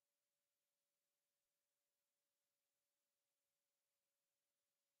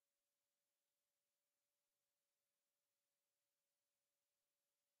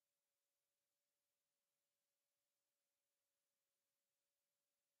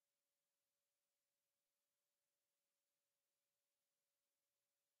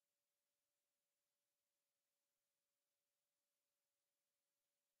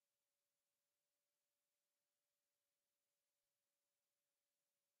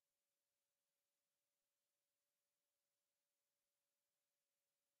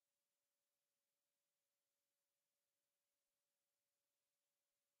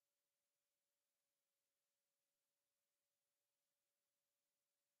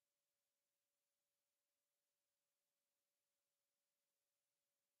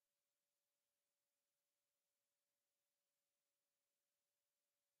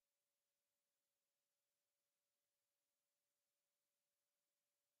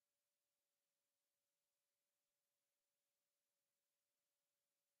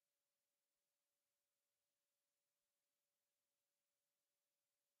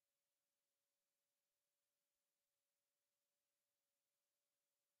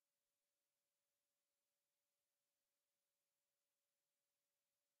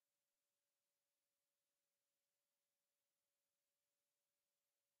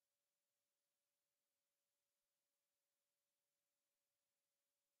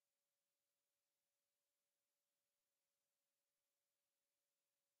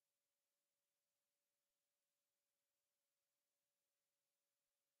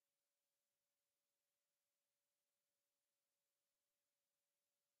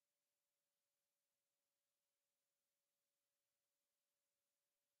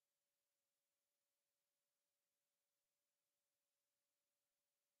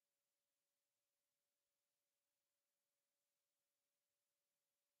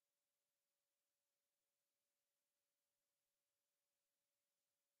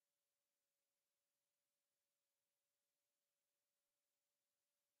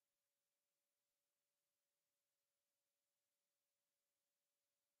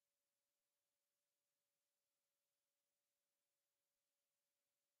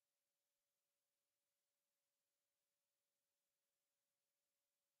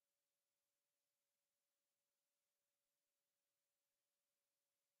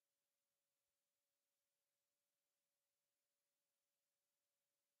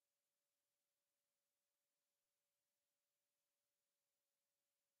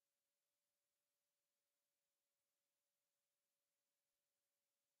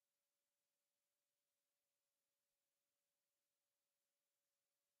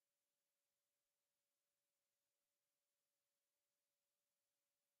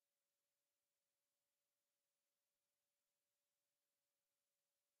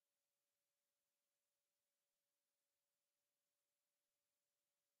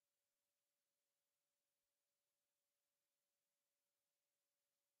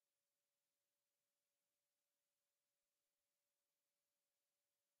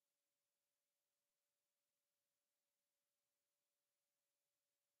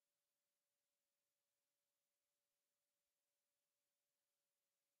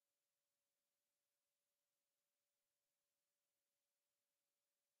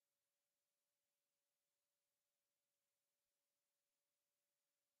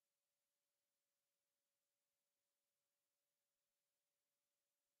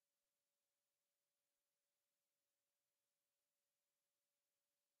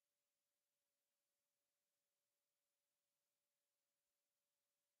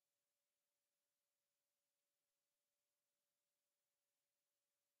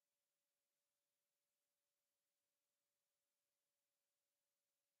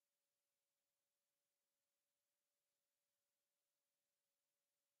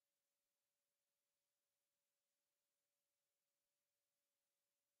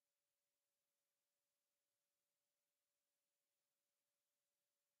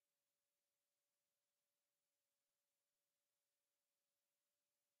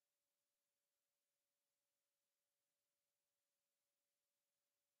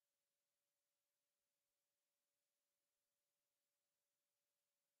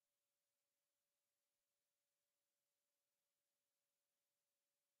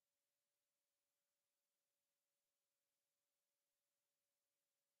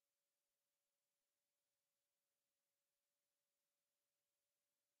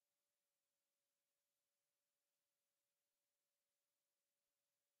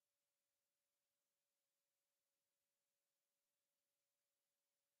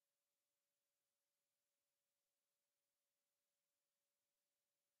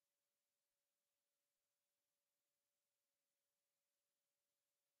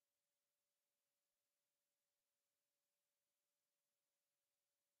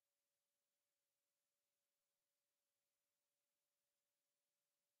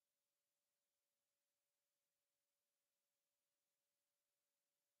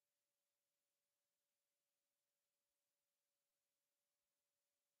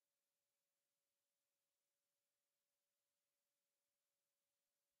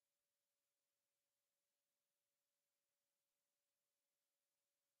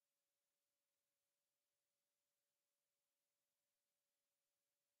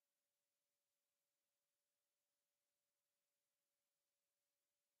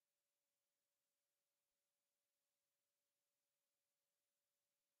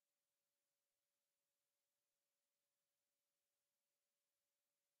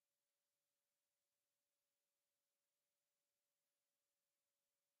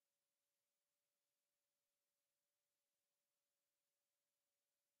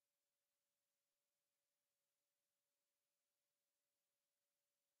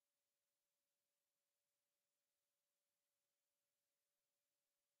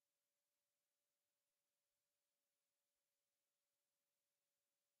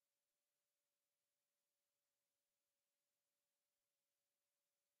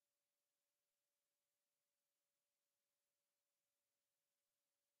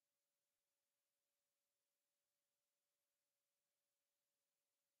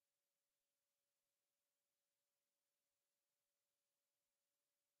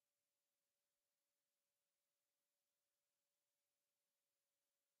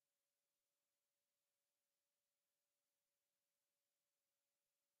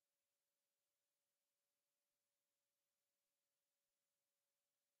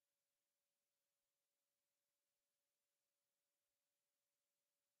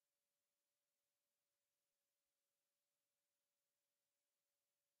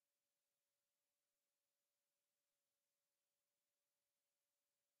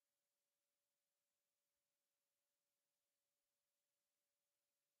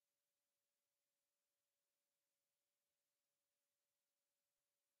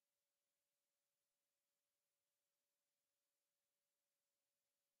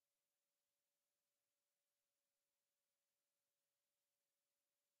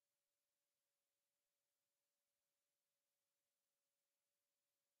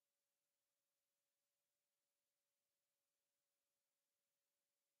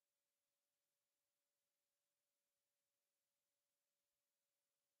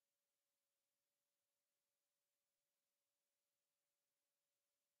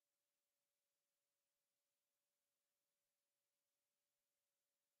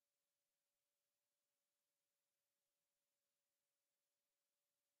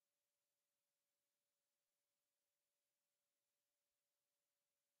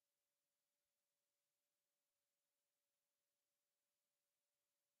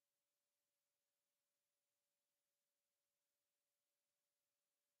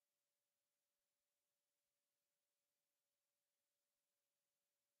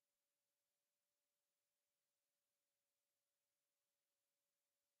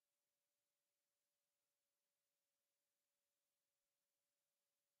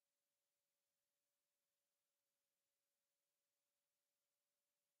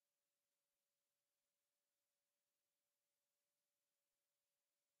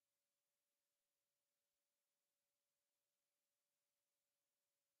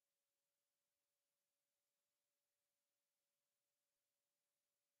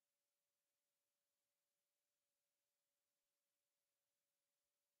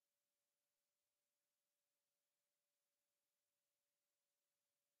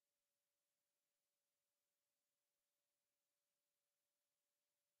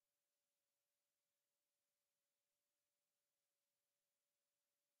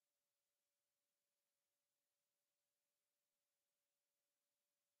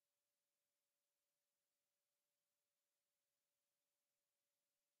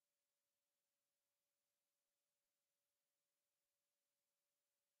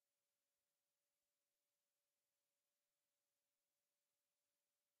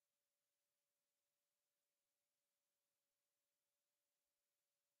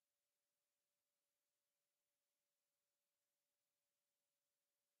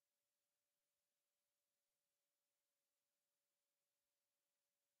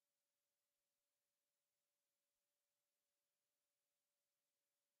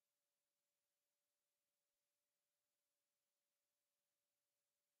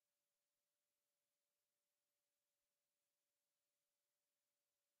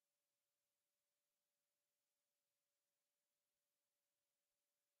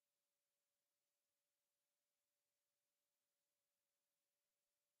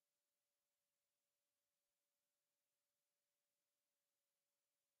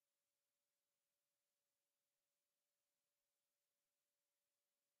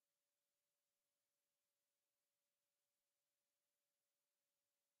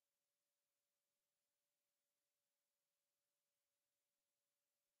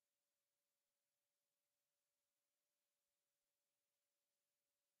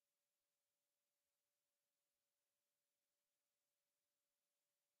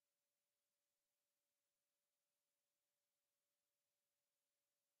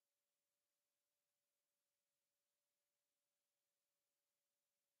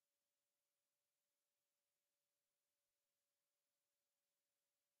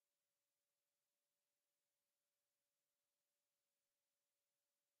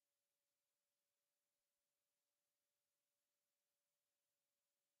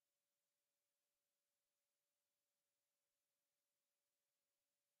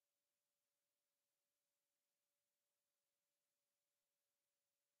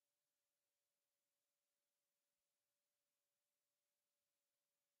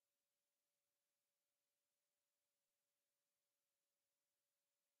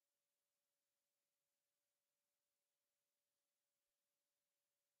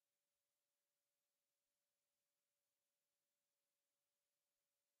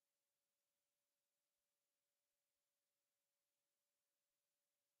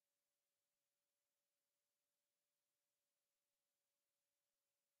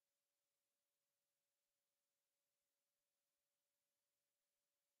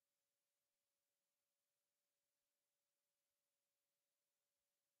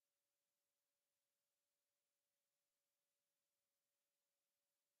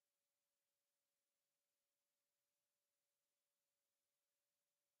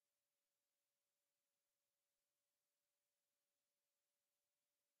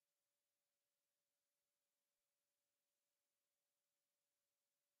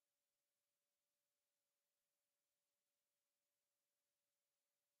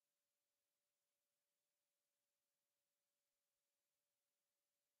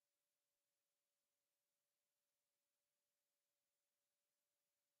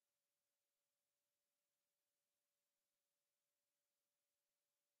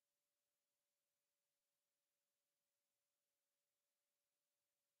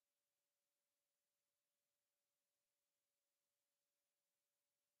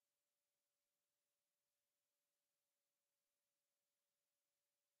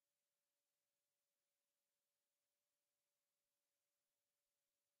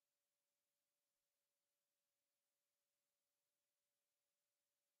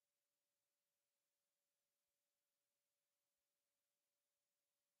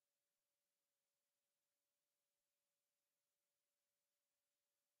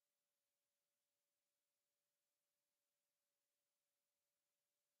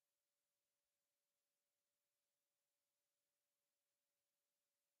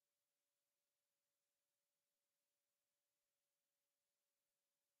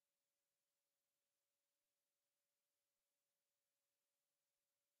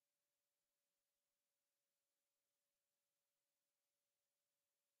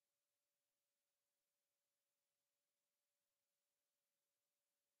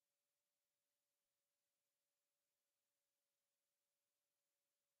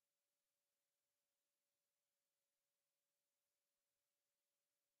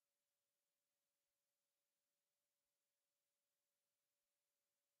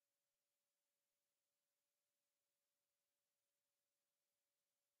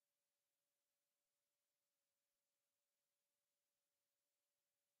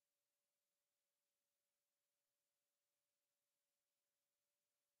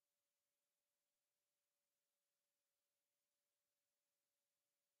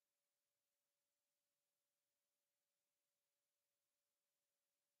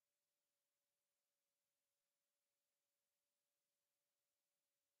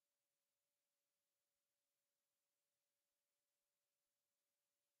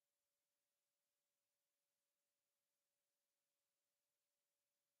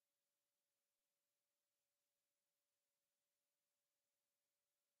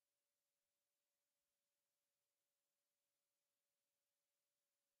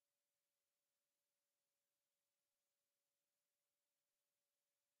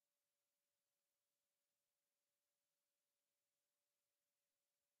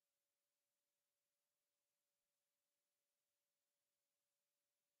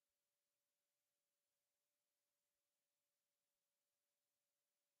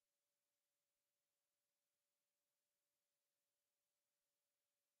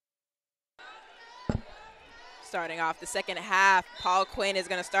 Starting off the second half, Paul Quinn is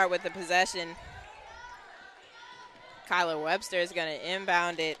going to start with the possession. Kyler Webster is going to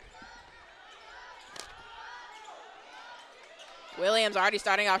inbound it. Williams already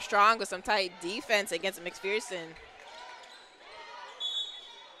starting off strong with some tight defense against McPherson.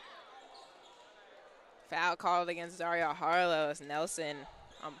 Foul called against Zaria Harlow as Nelson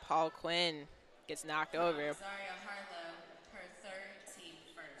on Paul Quinn gets knocked over. Zaria Harlow, her third, team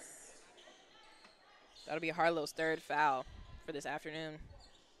first. That'll be Harlow's third foul for this afternoon.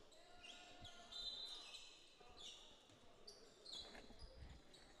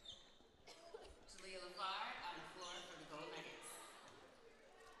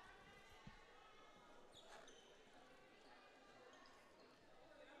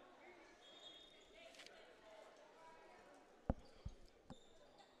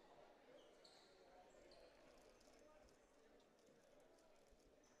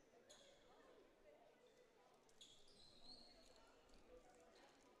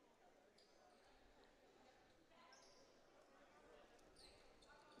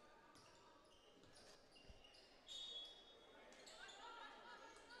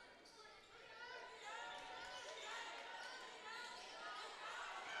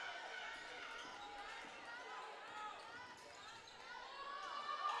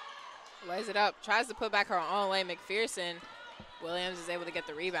 Lays it up, tries to put back her own way. McPherson. Williams is able to get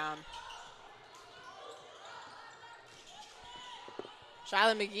the rebound.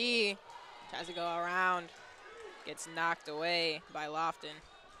 Shyla McGee tries to go around, gets knocked away by Lofton.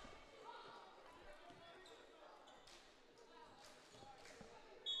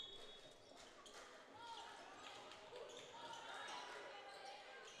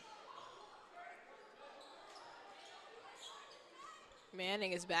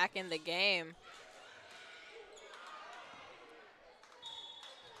 Manning is back in the game.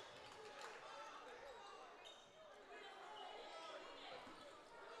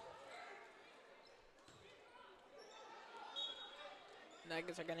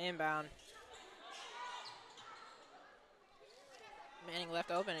 Nuggets are going to inbound. Manning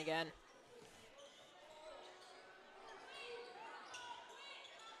left open again.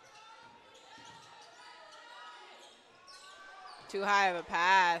 Too high of a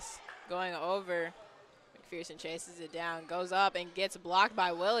pass, going over. McPherson chases it down, goes up and gets blocked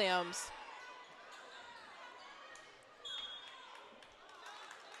by Williams.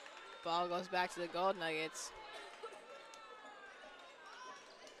 Ball goes back to the Gold Nuggets.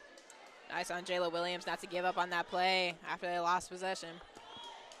 Nice on Jayla Williams not to give up on that play after they lost possession.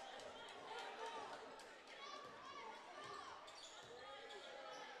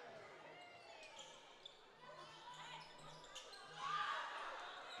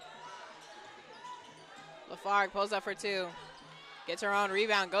 Lafargue pulls up for two. Gets her own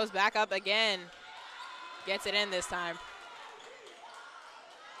rebound, goes back up again. Gets it in this time.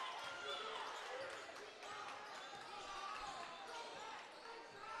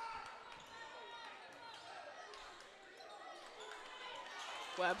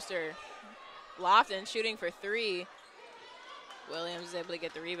 Webster. Lofton shooting for three. Williams is able to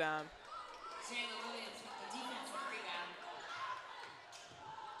get the rebound. Jayla Williams with the defensive rebound.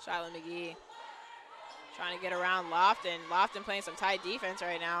 Shyla McGee trying to get around Lofton. Lofton playing some tight defense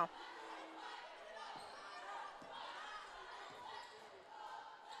right now.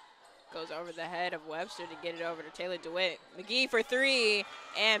 Goes over the head of Webster to get it over to Taylor DeWitt. McGee for three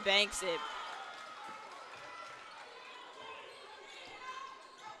and banks it.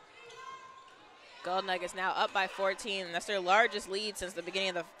 Gold Nuggets now up by 14. That's their largest lead since the beginning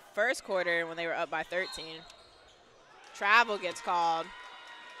of the first quarter when they were up by 13. Travel gets called.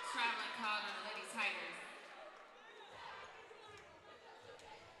 Traveling called on the Lady Tigers.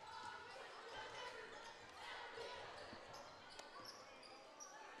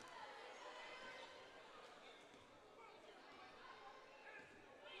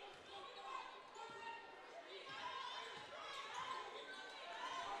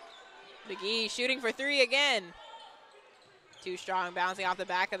 McGee shooting for three again. Too strong, bouncing off the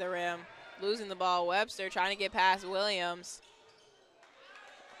back of the rim. Losing the ball, Webster trying to get past Williams.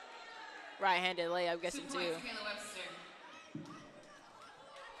 Right-handed layup gets him two.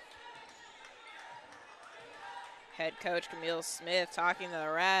 Head coach Camille Smith talking to the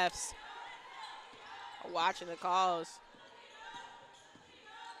refs. Watching the calls.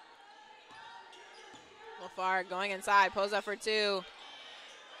 Lafargue going inside, pulls up for two.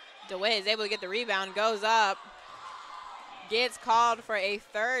 DeWitt is able to get the rebound, goes up. Gets called for a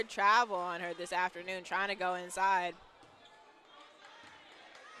third travel on her this afternoon, trying to go inside.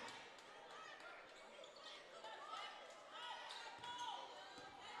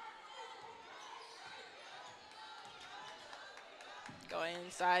 Going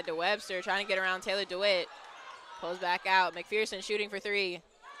inside to Webster, trying to get around Taylor DeWitt. Pulls back out. McPherson shooting for three.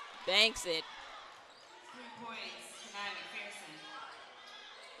 Banks it. 3 points to Matt McPherson.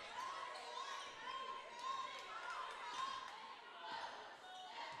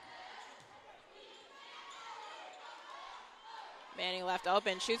 Manning left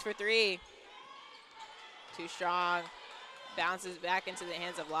open, shoots for three. Too strong. Bounces back into the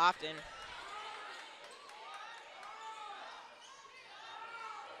hands of Lofton.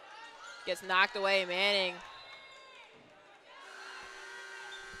 Gets knocked away, Manning.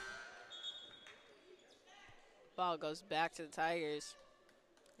 Ball goes back to the Tigers.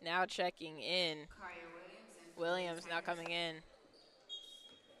 Now checking in. Williams now coming in.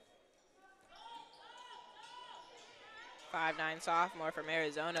 5'9" sophomore from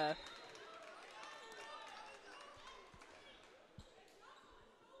Arizona.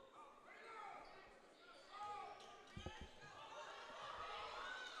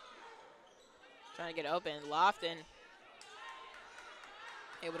 Trying to get open. Lofton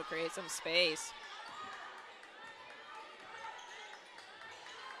able to create some space.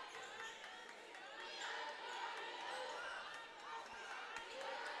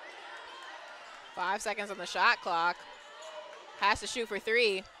 Five seconds on the shot clock. Has to shoot for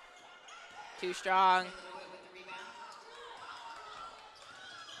three. Too strong.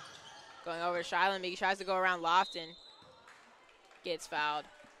 Going over to Shiloh. He tries to go around Lofton. Gets fouled.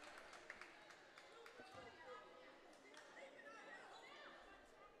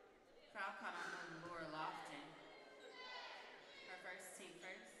 Foul caught on Laura Lofton. Her first, team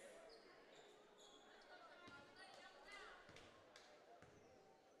first.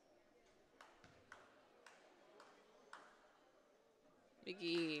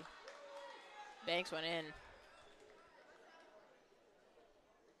 McGee. Banks went in.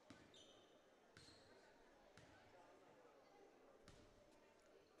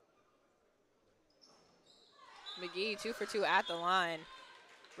 McGee 2 for 2 at the line.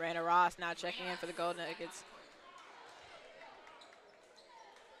 Brandon Ross now checking in for the Golden Nuggets.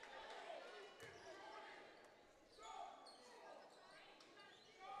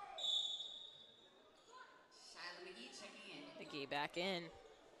 Shiloh McGee checking in. McGee back in.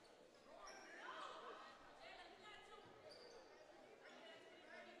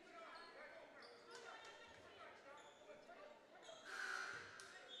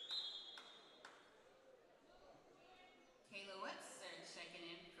 Kayla Webster checking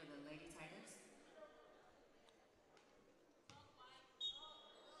in for the Lady Tigers.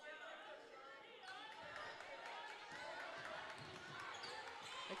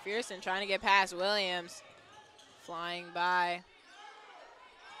 McPherson trying to get past Williams. Flying by.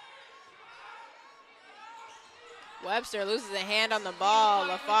 Webster loses a hand on the ball.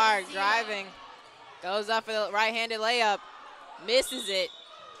 Lafargue driving. Goes up for the right-handed layup. Misses it.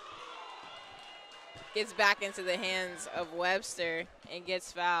 Gets back into the hands of Webster and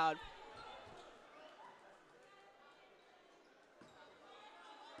gets fouled.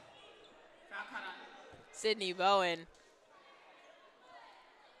 Foul caught on Sydney Bowen.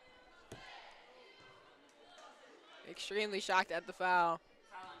 Extremely shocked at the foul.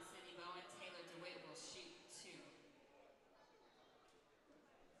 Foul on Sydney Bowen. Taylor DeWitt will shoot 2.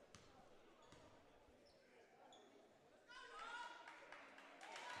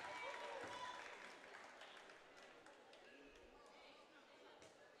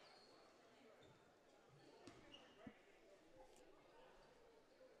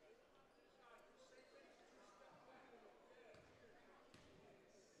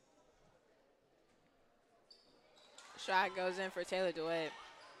 Shot goes in for Taylor DeWitt.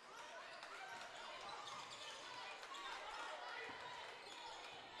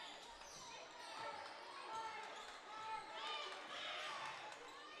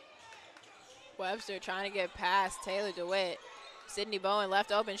 Webster trying to get past Taylor DeWitt. Sydney Bowen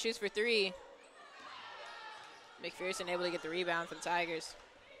left open, shoots for three. McPherson able to get the rebound for the Tigers.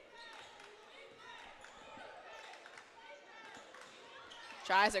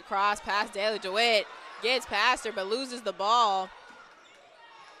 Tries to cross past Taylor DeWitt. Gets past her but loses the ball.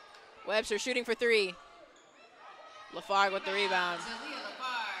 Webster shooting for three. Lafargue with the rebound.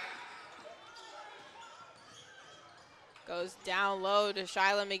 Goes down low to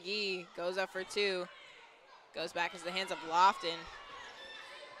Shiloh McGee. Goes up for two. Goes back into the hands of Lofton.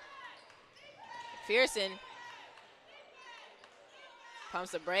 McPherson pumps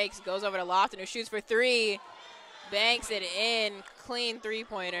the brakes. Goes over to Lofton who shoots for three. Banks it in. Clean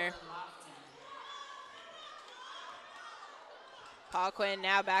three-pointer. Paul Quinn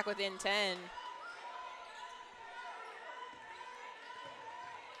now back within 10.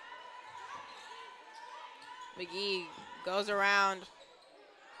 McGee goes around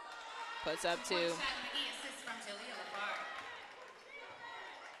Puts up 2. One shot McGee assist from Jalea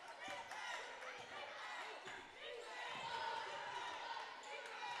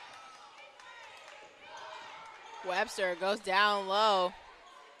LaFar. Webster goes down low.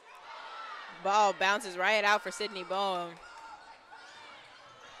 Ball bounces right out for Sydney Bowen.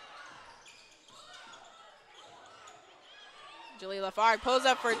 Jalea LaFar pulls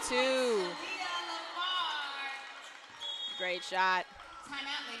up for 2. Great shot.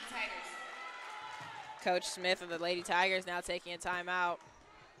 Timeout, Lady Tigers. Coach Smith of the Lady Tigers now taking a timeout.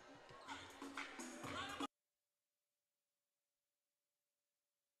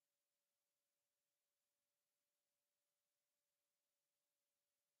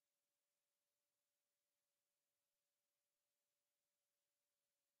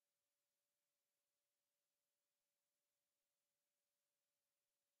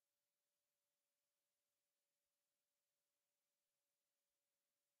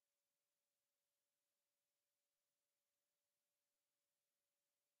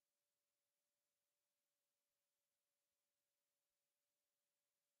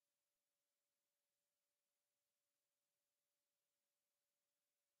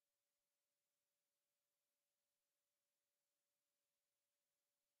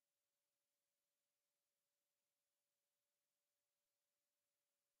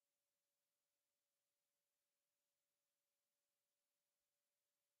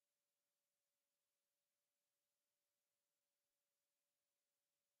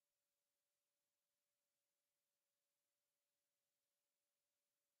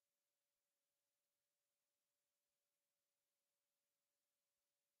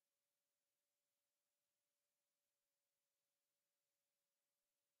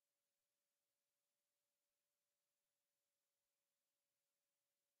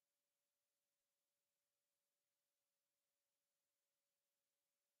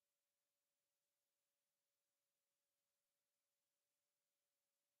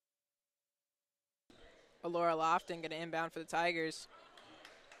 Laura Lofton going to inbound for the Tigers.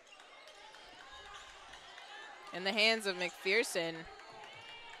 In the hands of McPherson.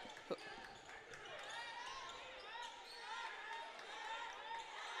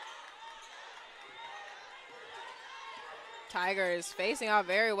 Tigers facing off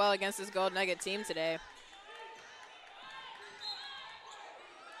very well against this Gold Nugget team today.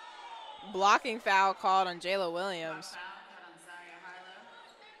 Blocking foul called on Jayla Williams.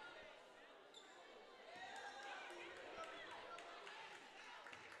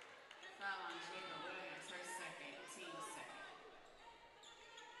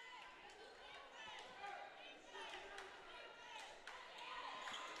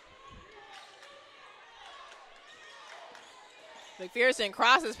 McPherson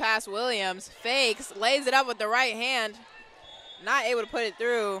crosses past Williams, fakes, lays it up with the right hand. Not able to put it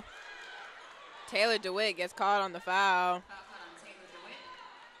through. Taylor DeWitt gets caught on the foul. Foul caught on Taylor DeWitt.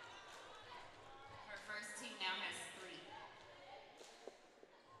 Her first team now has 3.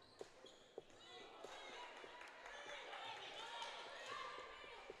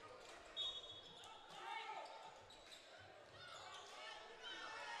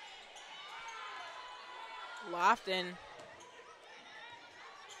 Lofton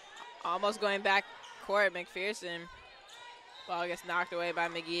almost going back court. McPherson. Ball gets knocked away by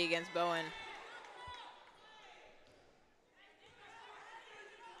McGee against Bowen.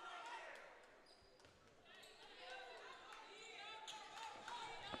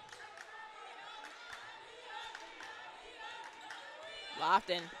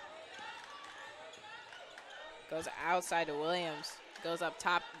 Lofton goes outside to Williams. Goes up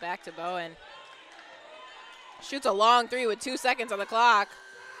top, back to Bowen. Shoots a long 3 with 2 seconds on the clock.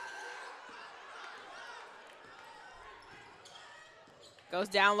 Goes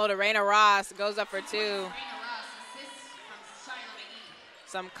down low to Raina Ross. Goes up for 2. Raina Ross assists from Shiloh McGee.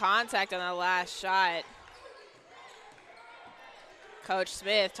 Some contact on the last shot. Coach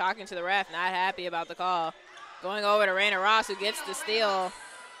Smith talking to the ref, not happy about the call. Going over to Raina Ross, who gets the steal.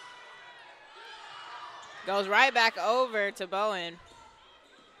 Goes right back over to Bowen.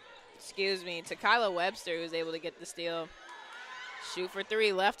 Excuse me, to Kyla Webster, who's able to get the steal. Shoot for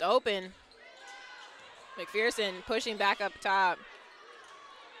 3, left open. McPherson pushing back up top.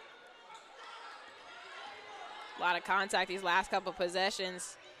 A lot of contact these last couple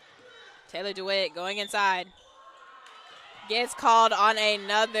possessions. Taylor DeWitt going inside. Gets called on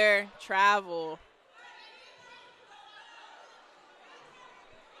another travel.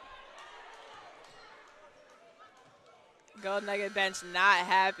 Gold Nugget bench not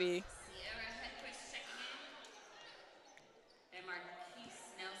happy. Sierra Hedquist checking in. And Marquise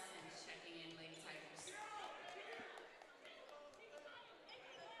Nelson checking in, Lady Tigers.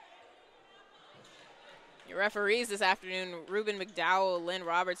 Your referees this afternoon, Ruben McDowell, Lynn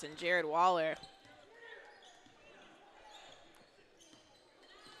Roberts, and Jared Waller.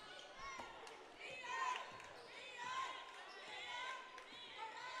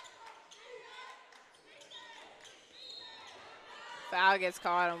 Foul gets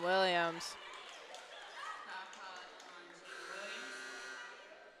caught on Williams. Foul called on Williams.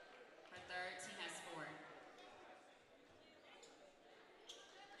 Her third, team has 4.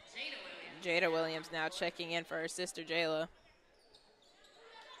 Jada Williams now checking in for her sister, Jayla.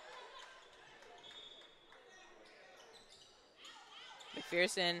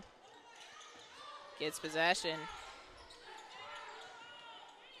 McPherson gets possession.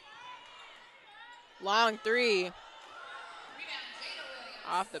 Long three.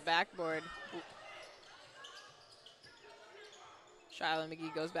 Off the backboard. Shyla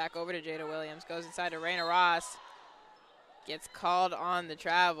McGee goes back over to Jada Williams. Goes inside to Raina Ross. Gets called on the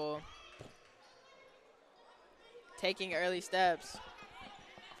travel. Taking early steps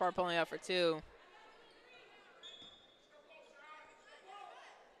before pulling up for 2.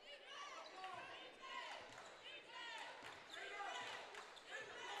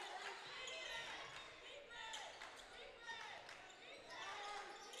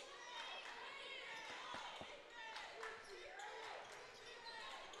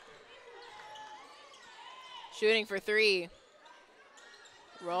 Shooting for 3.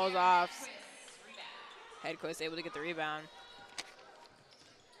 Rolls off. Hedquist able to get the rebound.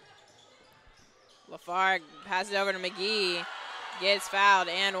 Lafargue passes it over to McGee. Gets fouled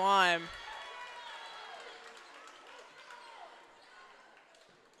and 1.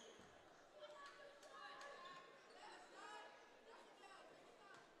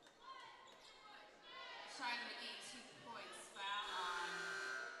 Shyla McGee, 2 points. Foul on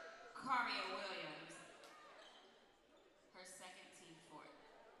Caria Williams. Her second, team 4th.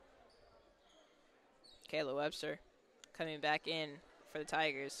 Kayla Webster coming back in for the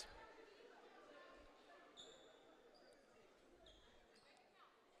Tigers.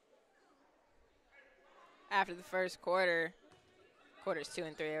 After the first quarter, quarters 2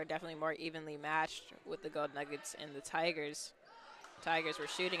 and 3 are definitely more evenly matched with the Gold Nuggets and the Tigers. Tigers were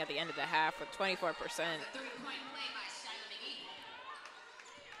shooting at the end of the half with 24% A 3-point play by Shyla McGee.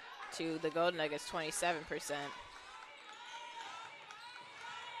 to the Gold Nuggets 27%.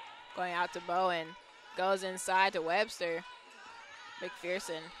 Going out to Bowen. Goes inside to Webster.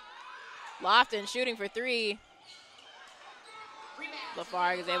 McPherson. Lofton shooting for 3.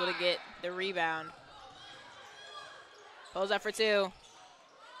 Lafargue is able to get the rebound. Pulls up for 2.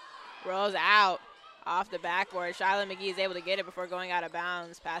 Rolls out off the backboard. Shyla McGee is able to get it before going out of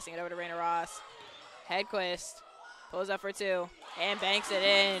bounds, passing it over to Raina Ross. Hedquist pulls up for 2 and banks it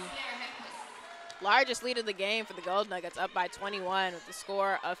in. Largest lead of the game for the Gold Nuggets, up by 21 with the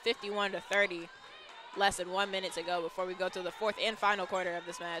score of 51-30. Less than 1 minute to go before we go to the 4th and final quarter of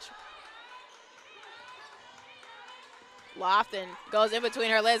this match. Lofton goes in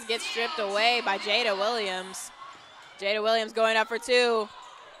between her legs, gets stripped away by Jada Williams. Jada Williams going up for 2.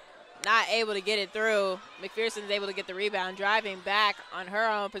 Not able to get it through. McPherson is able to get the rebound, driving back on her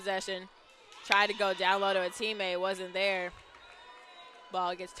own possession. Tried to go down low to a teammate, wasn't there.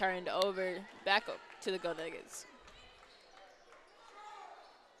 Ball gets turned over, back up to the Gold Nuggets.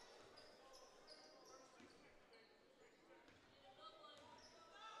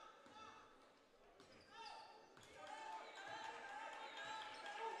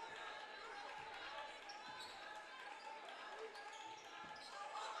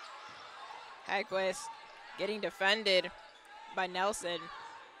 Hedquist getting defended by Nelson.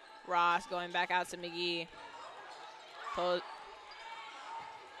 Ross going back out to McGee.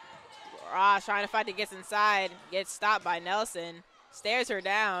 Ross trying to fight to get inside. Gets stopped by Nelson. Stares her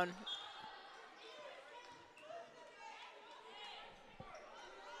down.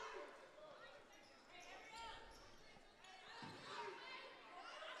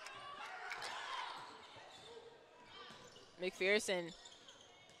 McPherson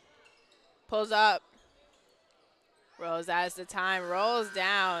pulls up. Rolls as the time rolls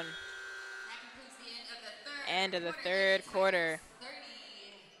down. That concludes the End of the third quarter. 30.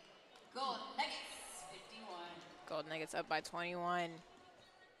 Gold Nuggets, 51. Gold Nuggets up by 21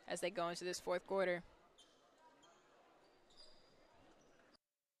 as they go into this 4th quarter.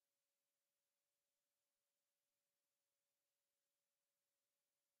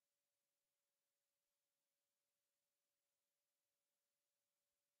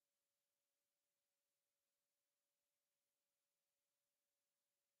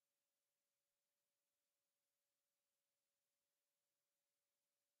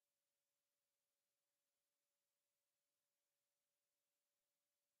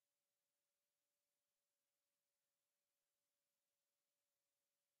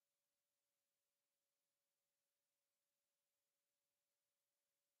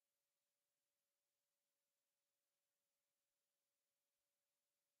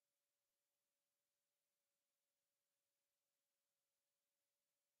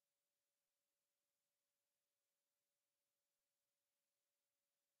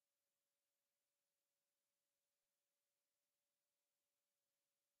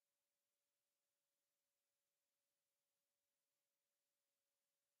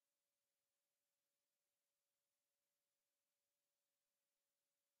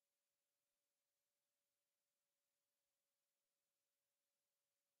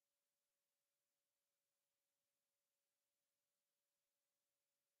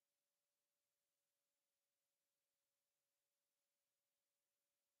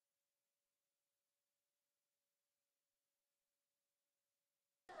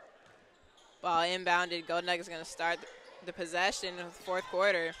 Ball inbounded. Golden Nuggets going to start the possession in the fourth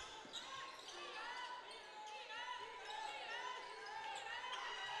quarter.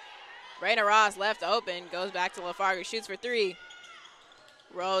 Raina Ross left open, goes back to LaFarge, shoots for three.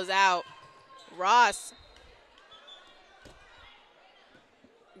 Rolls out. Ross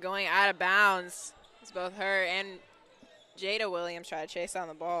going out of bounds. It's both her and Jada Williams try to chase on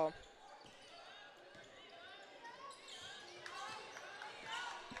the ball.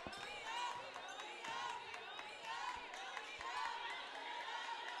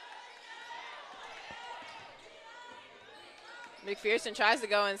 McPherson tries to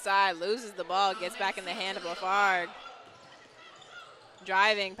go inside, loses the ball, gets back in the hand of LaFarge.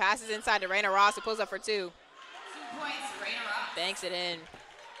 Driving, passes inside to Raina Ross, who pulls up for two. 2 points, Raina Ross. Banks it in.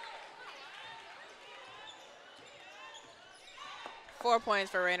 4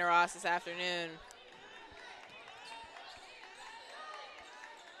 points for Raina Ross this afternoon.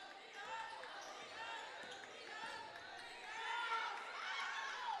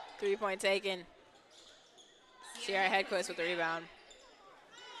 Three-point taken. Sierra Hedquist with the rebound.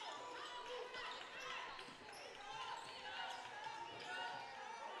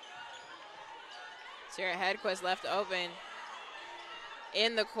 Sierra Hedquist left open.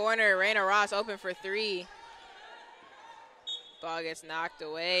 In the corner, Raina Ross open for three. Ball gets knocked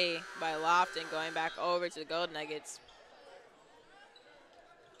away by Lofton, going back over to the Gold Nuggets.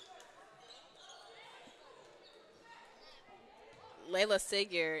 Layla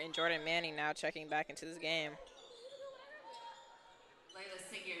Siger and Jordan Manning now checking back into this game. Layla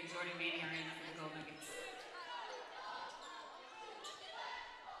Siger and Jordan Manning are in for the Gold Nuggets.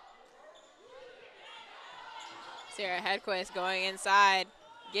 Sierra Hedquist going inside,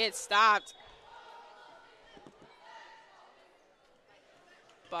 gets stopped.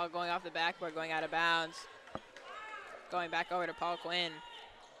 Ball going off the backboard, going out of bounds. Going back over to Paul Quinn.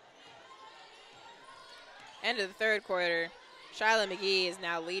 End of the third quarter. Shyla McGee is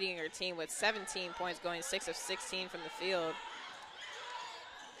now leading her team with 17 points, going 6 of 16 from the field.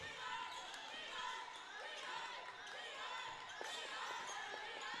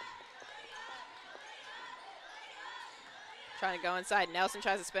 Trying to go inside. Nelson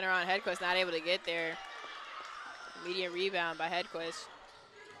tries to spin around Hedquist, not able to get there. Immediate rebound by Hedquist.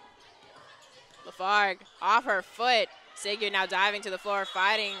 LaFarge off her foot. Siger now diving to the floor,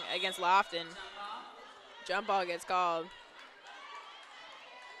 fighting against Lofton. Jump ball gets called.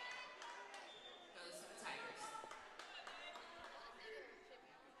 Goes to the Tigers.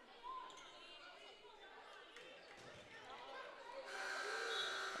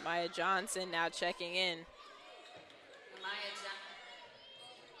 Maya Johnson now checking in. Maya Johnson.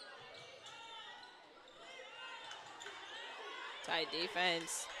 Tight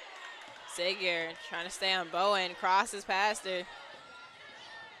defense. Siger trying to stay on Bowen. Crosses past her.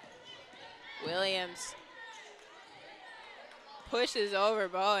 Williams pushes over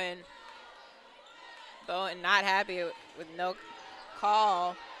Bowen. Bowen not happy with no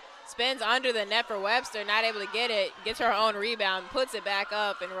call. Spins under the net for Webster. Not able to get it. Gets her own rebound. Puts it back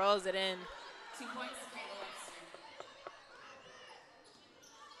up and rolls it in. 2 points, Kayla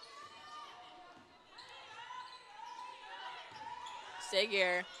Webster.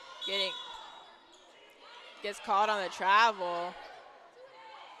 Siger gets called on the travel.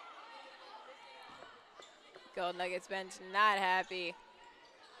 Gold Nuggets bench not happy.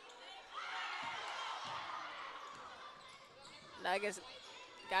 Nuggets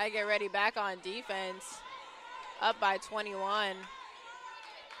gotta get ready back on defense. Up by 21.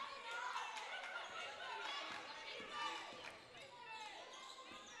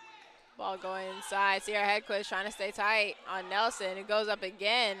 Ball going inside. Sierra Hedquist trying to stay tight on Nelson. It goes up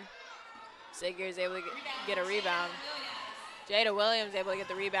again. Siger is able to get a rebound. Jada Williams able to get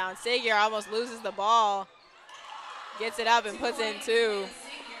the rebound. Siger almost loses the ball. Gets it up and puts in two.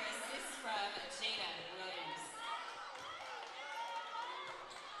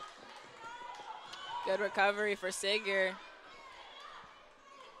 Good recovery for Siger.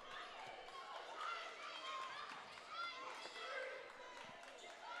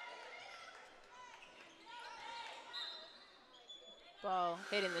 Ball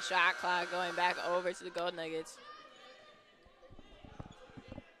hitting the shot clock, going back over to the Gold Nuggets.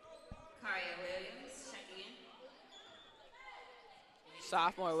 Karia Williams checking in.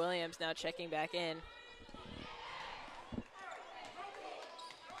 Sophomore Williams now checking back in.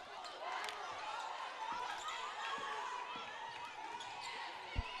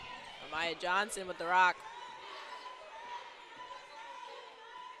 Maya Johnson with the rock.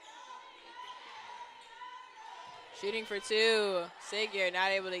 Shooting for two. Siger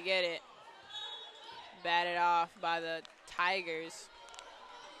not able to get it. Batted off by the Tigers.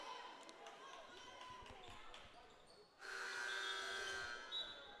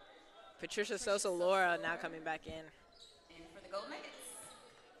 Patricia Sosa-Laura now coming back in. And for the Gold Nuggets.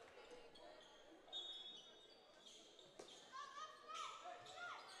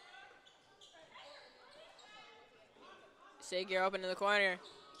 Sagier open in the corner.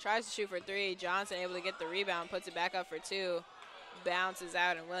 Tries to shoot for 3. Johnson able to get the rebound. Puts it back up for 2. Bounces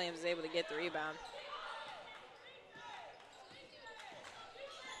out, and Williams is able to get the rebound.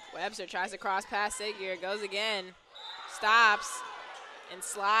 Webster tries to cross past Sagier. Goes again. Stops and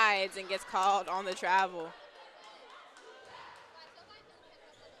slides and gets called on the travel.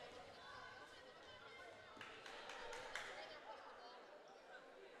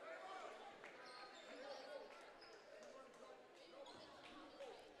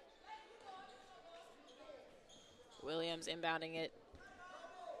 Williams inbounding it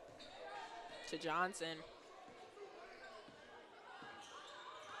to Johnson.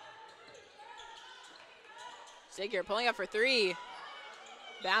 Sagier pulling up for 3.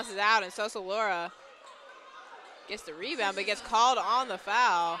 Bounces out, and Sosa-Laura gets the rebound, but gets called on the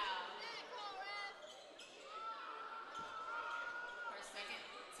foul. First, second,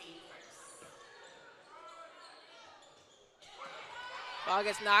 team first. Ball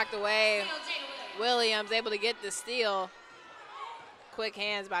gets knocked away. Williams able to get the steal. Quick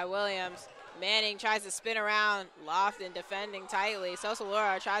hands by Williams. Manning tries to spin around. Lofton defending tightly.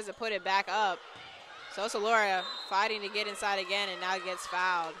 Sosa-Laura tries to put it back up. Sosa-Laura fighting to get inside again, and now gets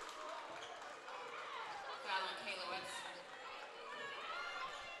fouled. Foul on Kayla Webster.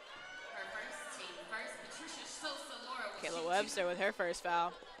 Her first, team first. Patricia Sosa-Laura will Kayla shoot Webster with her first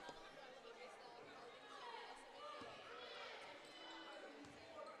foul.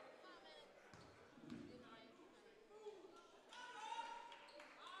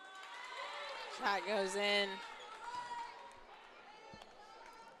 Shot goes in.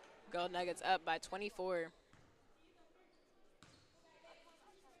 Gold Nuggets up by 24.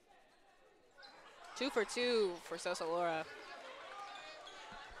 2 for 2 for Sosa-Laura.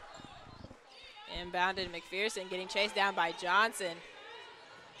 Inbounded McPherson, getting chased down by Johnson.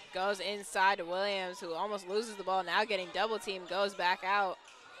 Goes inside to Williams, who almost loses the ball. Now getting double teamed, goes back out.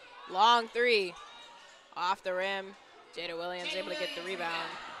 Long 3 off the rim. Jada Williams able to get the rebound.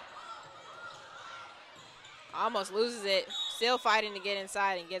 Almost loses it. Still fighting to get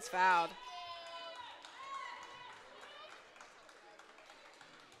inside and gets fouled.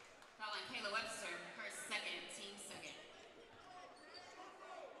 Foul on Kayla Webster. Her second, team second.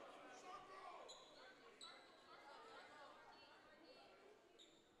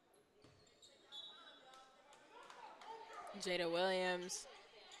 Jada Williams.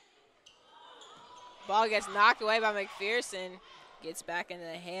 Ball gets knocked away by McPherson. Gets back into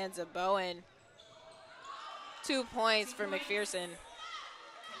the hands of Bowen. 2 points for McPherson.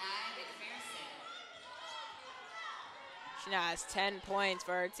 She now has 10 points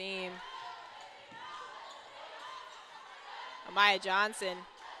for her team. Amaya Johnson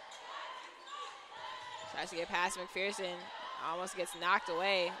tries to get past McPherson. Almost gets knocked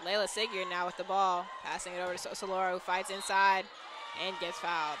away. Layla Sagier now with the ball. Passing it over to Sosa-Laura, who fights inside and gets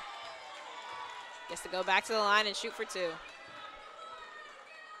fouled. Gets to go back to the line and shoot for 2.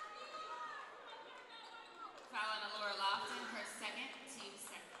 Foul on Alora Lofton, her second, team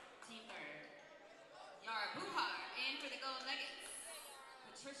third. Yara Buhar in for the Gold Nuggets.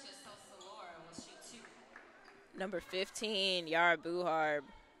 Patricia Sosa-Laura will shoot 2. Number 15, Yara Buhar,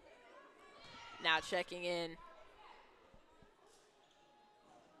 now checking in.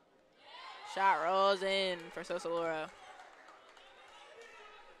 Shot rolls in for Sosa-Laura.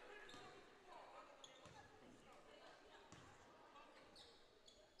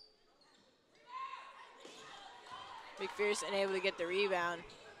 McPherson able to get the rebound.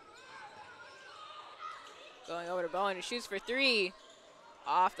 Going over to Bowen, who shoots for 3.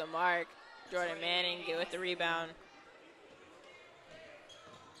 Off the mark. Jordan Manning get with the rebound.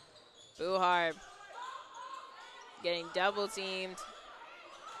 Buhar getting double teamed.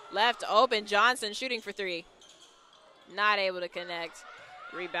 Left open, Johnson shooting for 3. Not able to connect.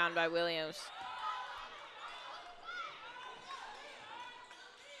 Rebound by Williams.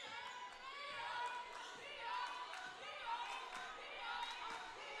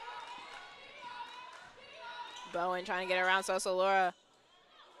 Bowen trying to get around Sosa-Laura.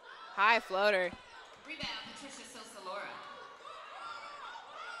 High floater. Rebound, Patricia Sosa-Laura.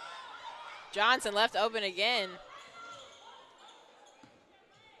 Johnson left open again.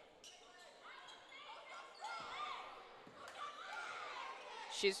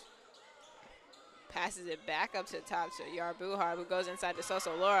 She's passes it back up to the top to Yara Buhar, who goes inside to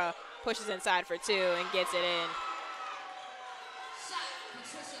Sosa-Laura, pushes inside for 2 and gets it in. Shot,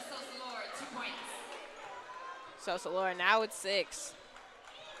 Patricia Sosa-Laura, 2 points. Sosa-Laura now with 6.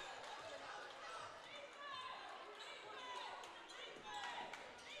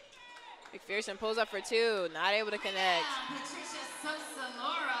 McPherson pulls up for two, not able to connect. Patricia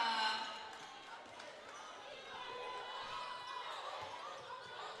Sosa-Laura.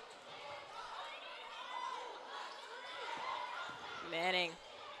 Manning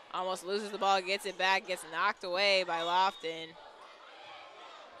almost loses the ball, gets it back, gets knocked away by Lofton.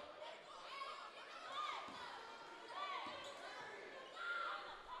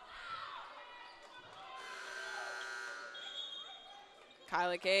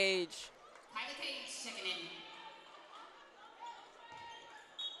 Kyla Cage. Kyla Cage checking in.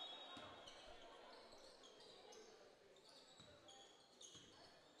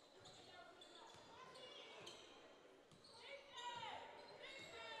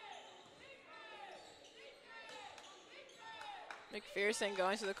 McPherson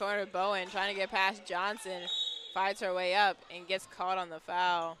going to the corner. Bowen trying to get past Johnson. Fights her way up and gets caught on the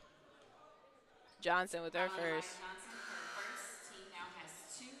foul. Johnson with her first. Johnson for the first. Team now has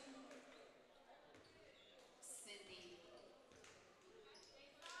two.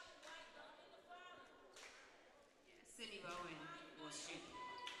 Sydney Bowen will shoot.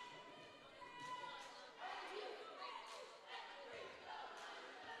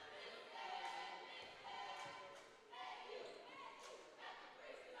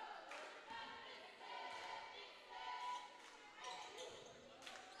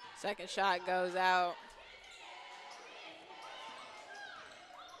 Second shot goes out.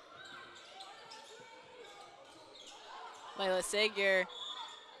 Layla Siger.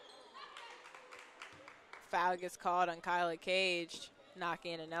 Foul gets called on Kyla Cage,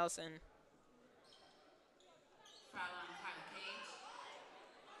 knocking into Nelson. Foul on Kyla Cage.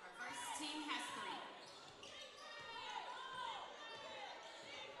 Our first team has three.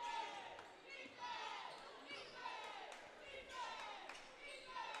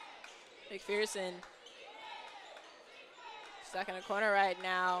 McPherson stuck in a corner right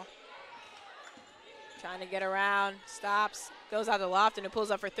now. Trying to get around, stops, goes out to Lofton, who pulls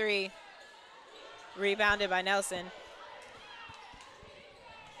up for three. Rebounded by Nelson.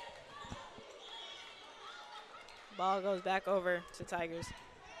 Ball goes back over to Tigers.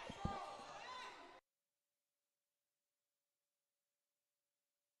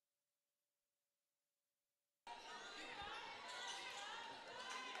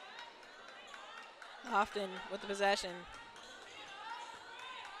 Lofton with the possession.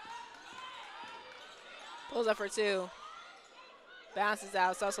 Pulls up for two. Bounces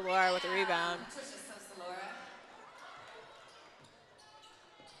out. Sosa-Laura with the rebound. Patricia Sosa-Laura.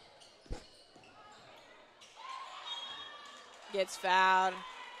 Gets fouled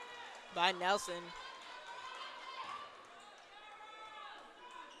by Nelson.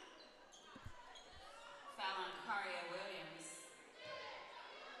 Foul on Karia Williams.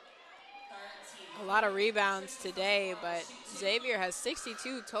 Third team. A lot of rebounds today, but Xavier has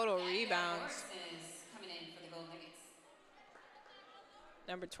 62 total rebounds. Coming in for the Gold Nuggets.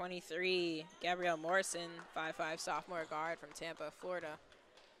 Number 23, Gabrielle Morrison, 5'5" sophomore guard from Tampa, Florida.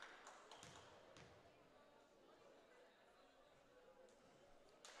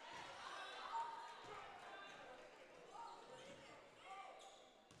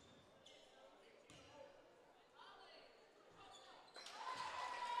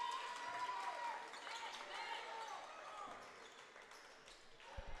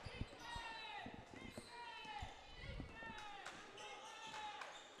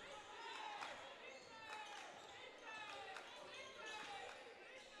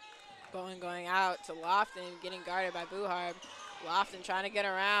 Bowen going out to Lofton, getting guarded by Buhard. Lofton trying to get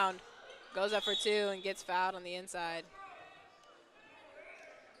around, goes up for two and gets fouled on the inside.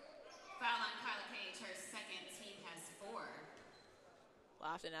 Foul on Kyla Cage, her second. Team has four.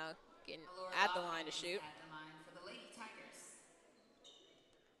 Lofton now getting Allura at the Lofton line to is shoot. At the line for the Lady Tigers.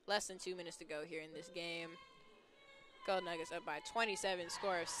 Less than 2 minutes to go here in this game. Gold Nuggets up by 27,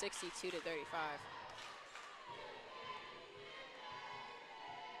 score of 62 to 35.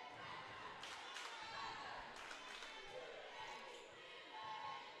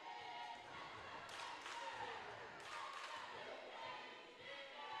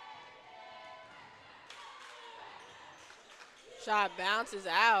 Shot bounces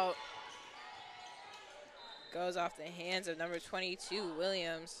out. Goes off the hands of number 22,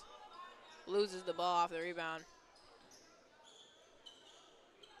 Williams. Loses the ball off the rebound.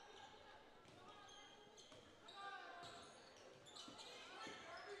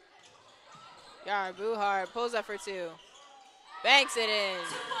 Yara Buhard pulls up for two. Banks it in. 2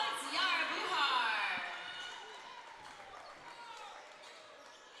 points, Yara Buhar.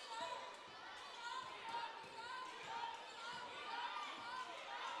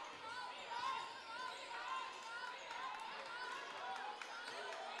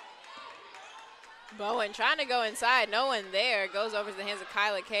 Bowen trying to go inside. No one there. Goes over to the hands of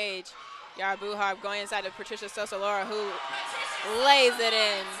Kyla Cage. Yara Buharb going inside to Patricia Sosa-Laura, who lays it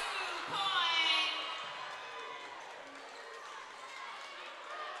in.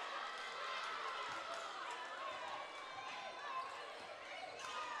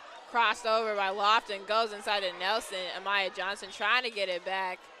 Crossed over by Lofton, goes inside to Nelson. Amaya Johnson trying to get it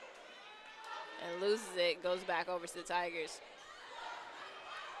back and loses it, goes back over to the Tigers.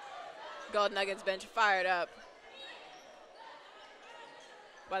 Gold Nuggets bench fired up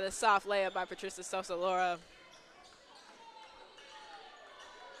by the soft layup by Patricia Sosa-Laura.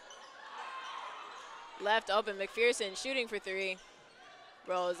 Left open, McPherson shooting for three.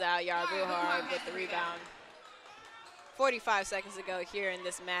 Rolls out, Yara Buharb with the rebound. 45 seconds to go here in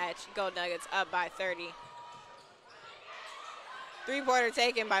this match. Gold Nuggets up by 30. Three-pointer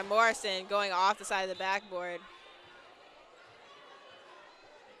taken by Morrison, going off the side of the backboard.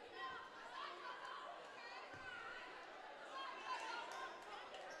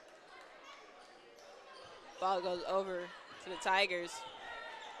 Ball goes over to the Tigers.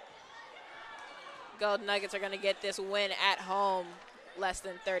 Gold Nuggets are going to get this win at home. Less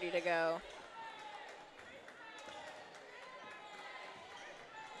than 30 to go.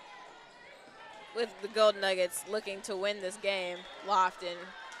 With the Gold Nuggets looking to win this game, Lofton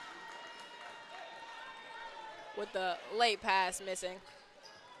with the late pass missing.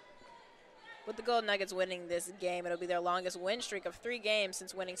 With the Gold Nuggets winning this game, it'll be their longest win streak of 3 games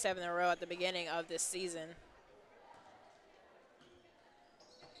since winning 7 in a row at the beginning of this season.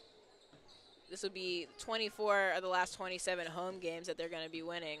 This will be 24 of the last 27 home games that they're going to be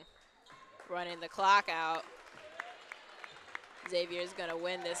winning. Running the clock out. Xavier is going to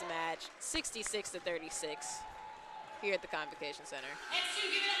win this match 66-36 here at the Convocation Center.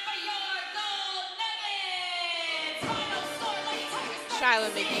 Shyla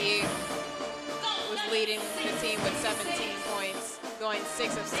McGee was leading the team with 17 points, going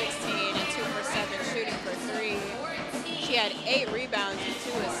 6 of 16 and 2 for 7 shooting for 3. She had 8 rebounds and 2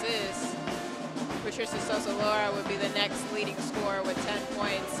 assists. Patricia Sosa-Laura would be the next leading scorer with 10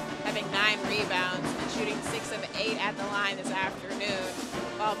 points, having 9 rebounds and shooting 6 of 8 at the line this afternoon,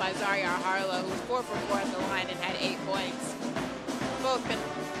 followed by Zaria Harlow, who was 4 for 4 at the line and had 8 points. Both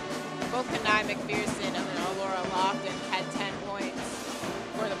Kanai McPherson and Laura Lofton had 10 points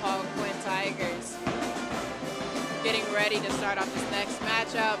for the Paul Quinn Tigers. Getting ready to start off this next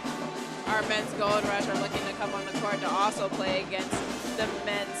matchup, our men's Gold Rush are looking to come on the court to also play against the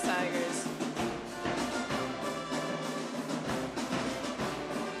men's Tigers.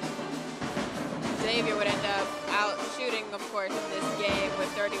 Xavier would end up out shooting, of course, in this game with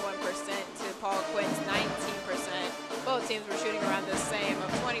 31% to Paul Quinn's 19%. Both teams were shooting around the same, of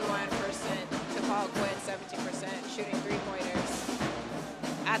 21% to Paul Quinn, 17% shooting three-pointers.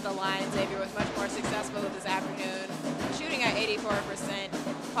 At the line, Xavier was much more successful this afternoon, shooting at 84%.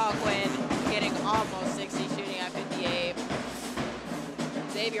 Paul Quinn getting almost 60, shooting at 58.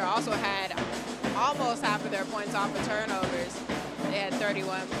 Xavier also had almost half of their points off of turnovers. They had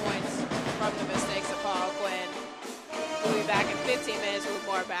 31 points from the mistakes of Paul Quinn. We'll be back in 15 minutes with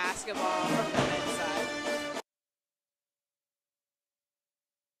more basketball from the men's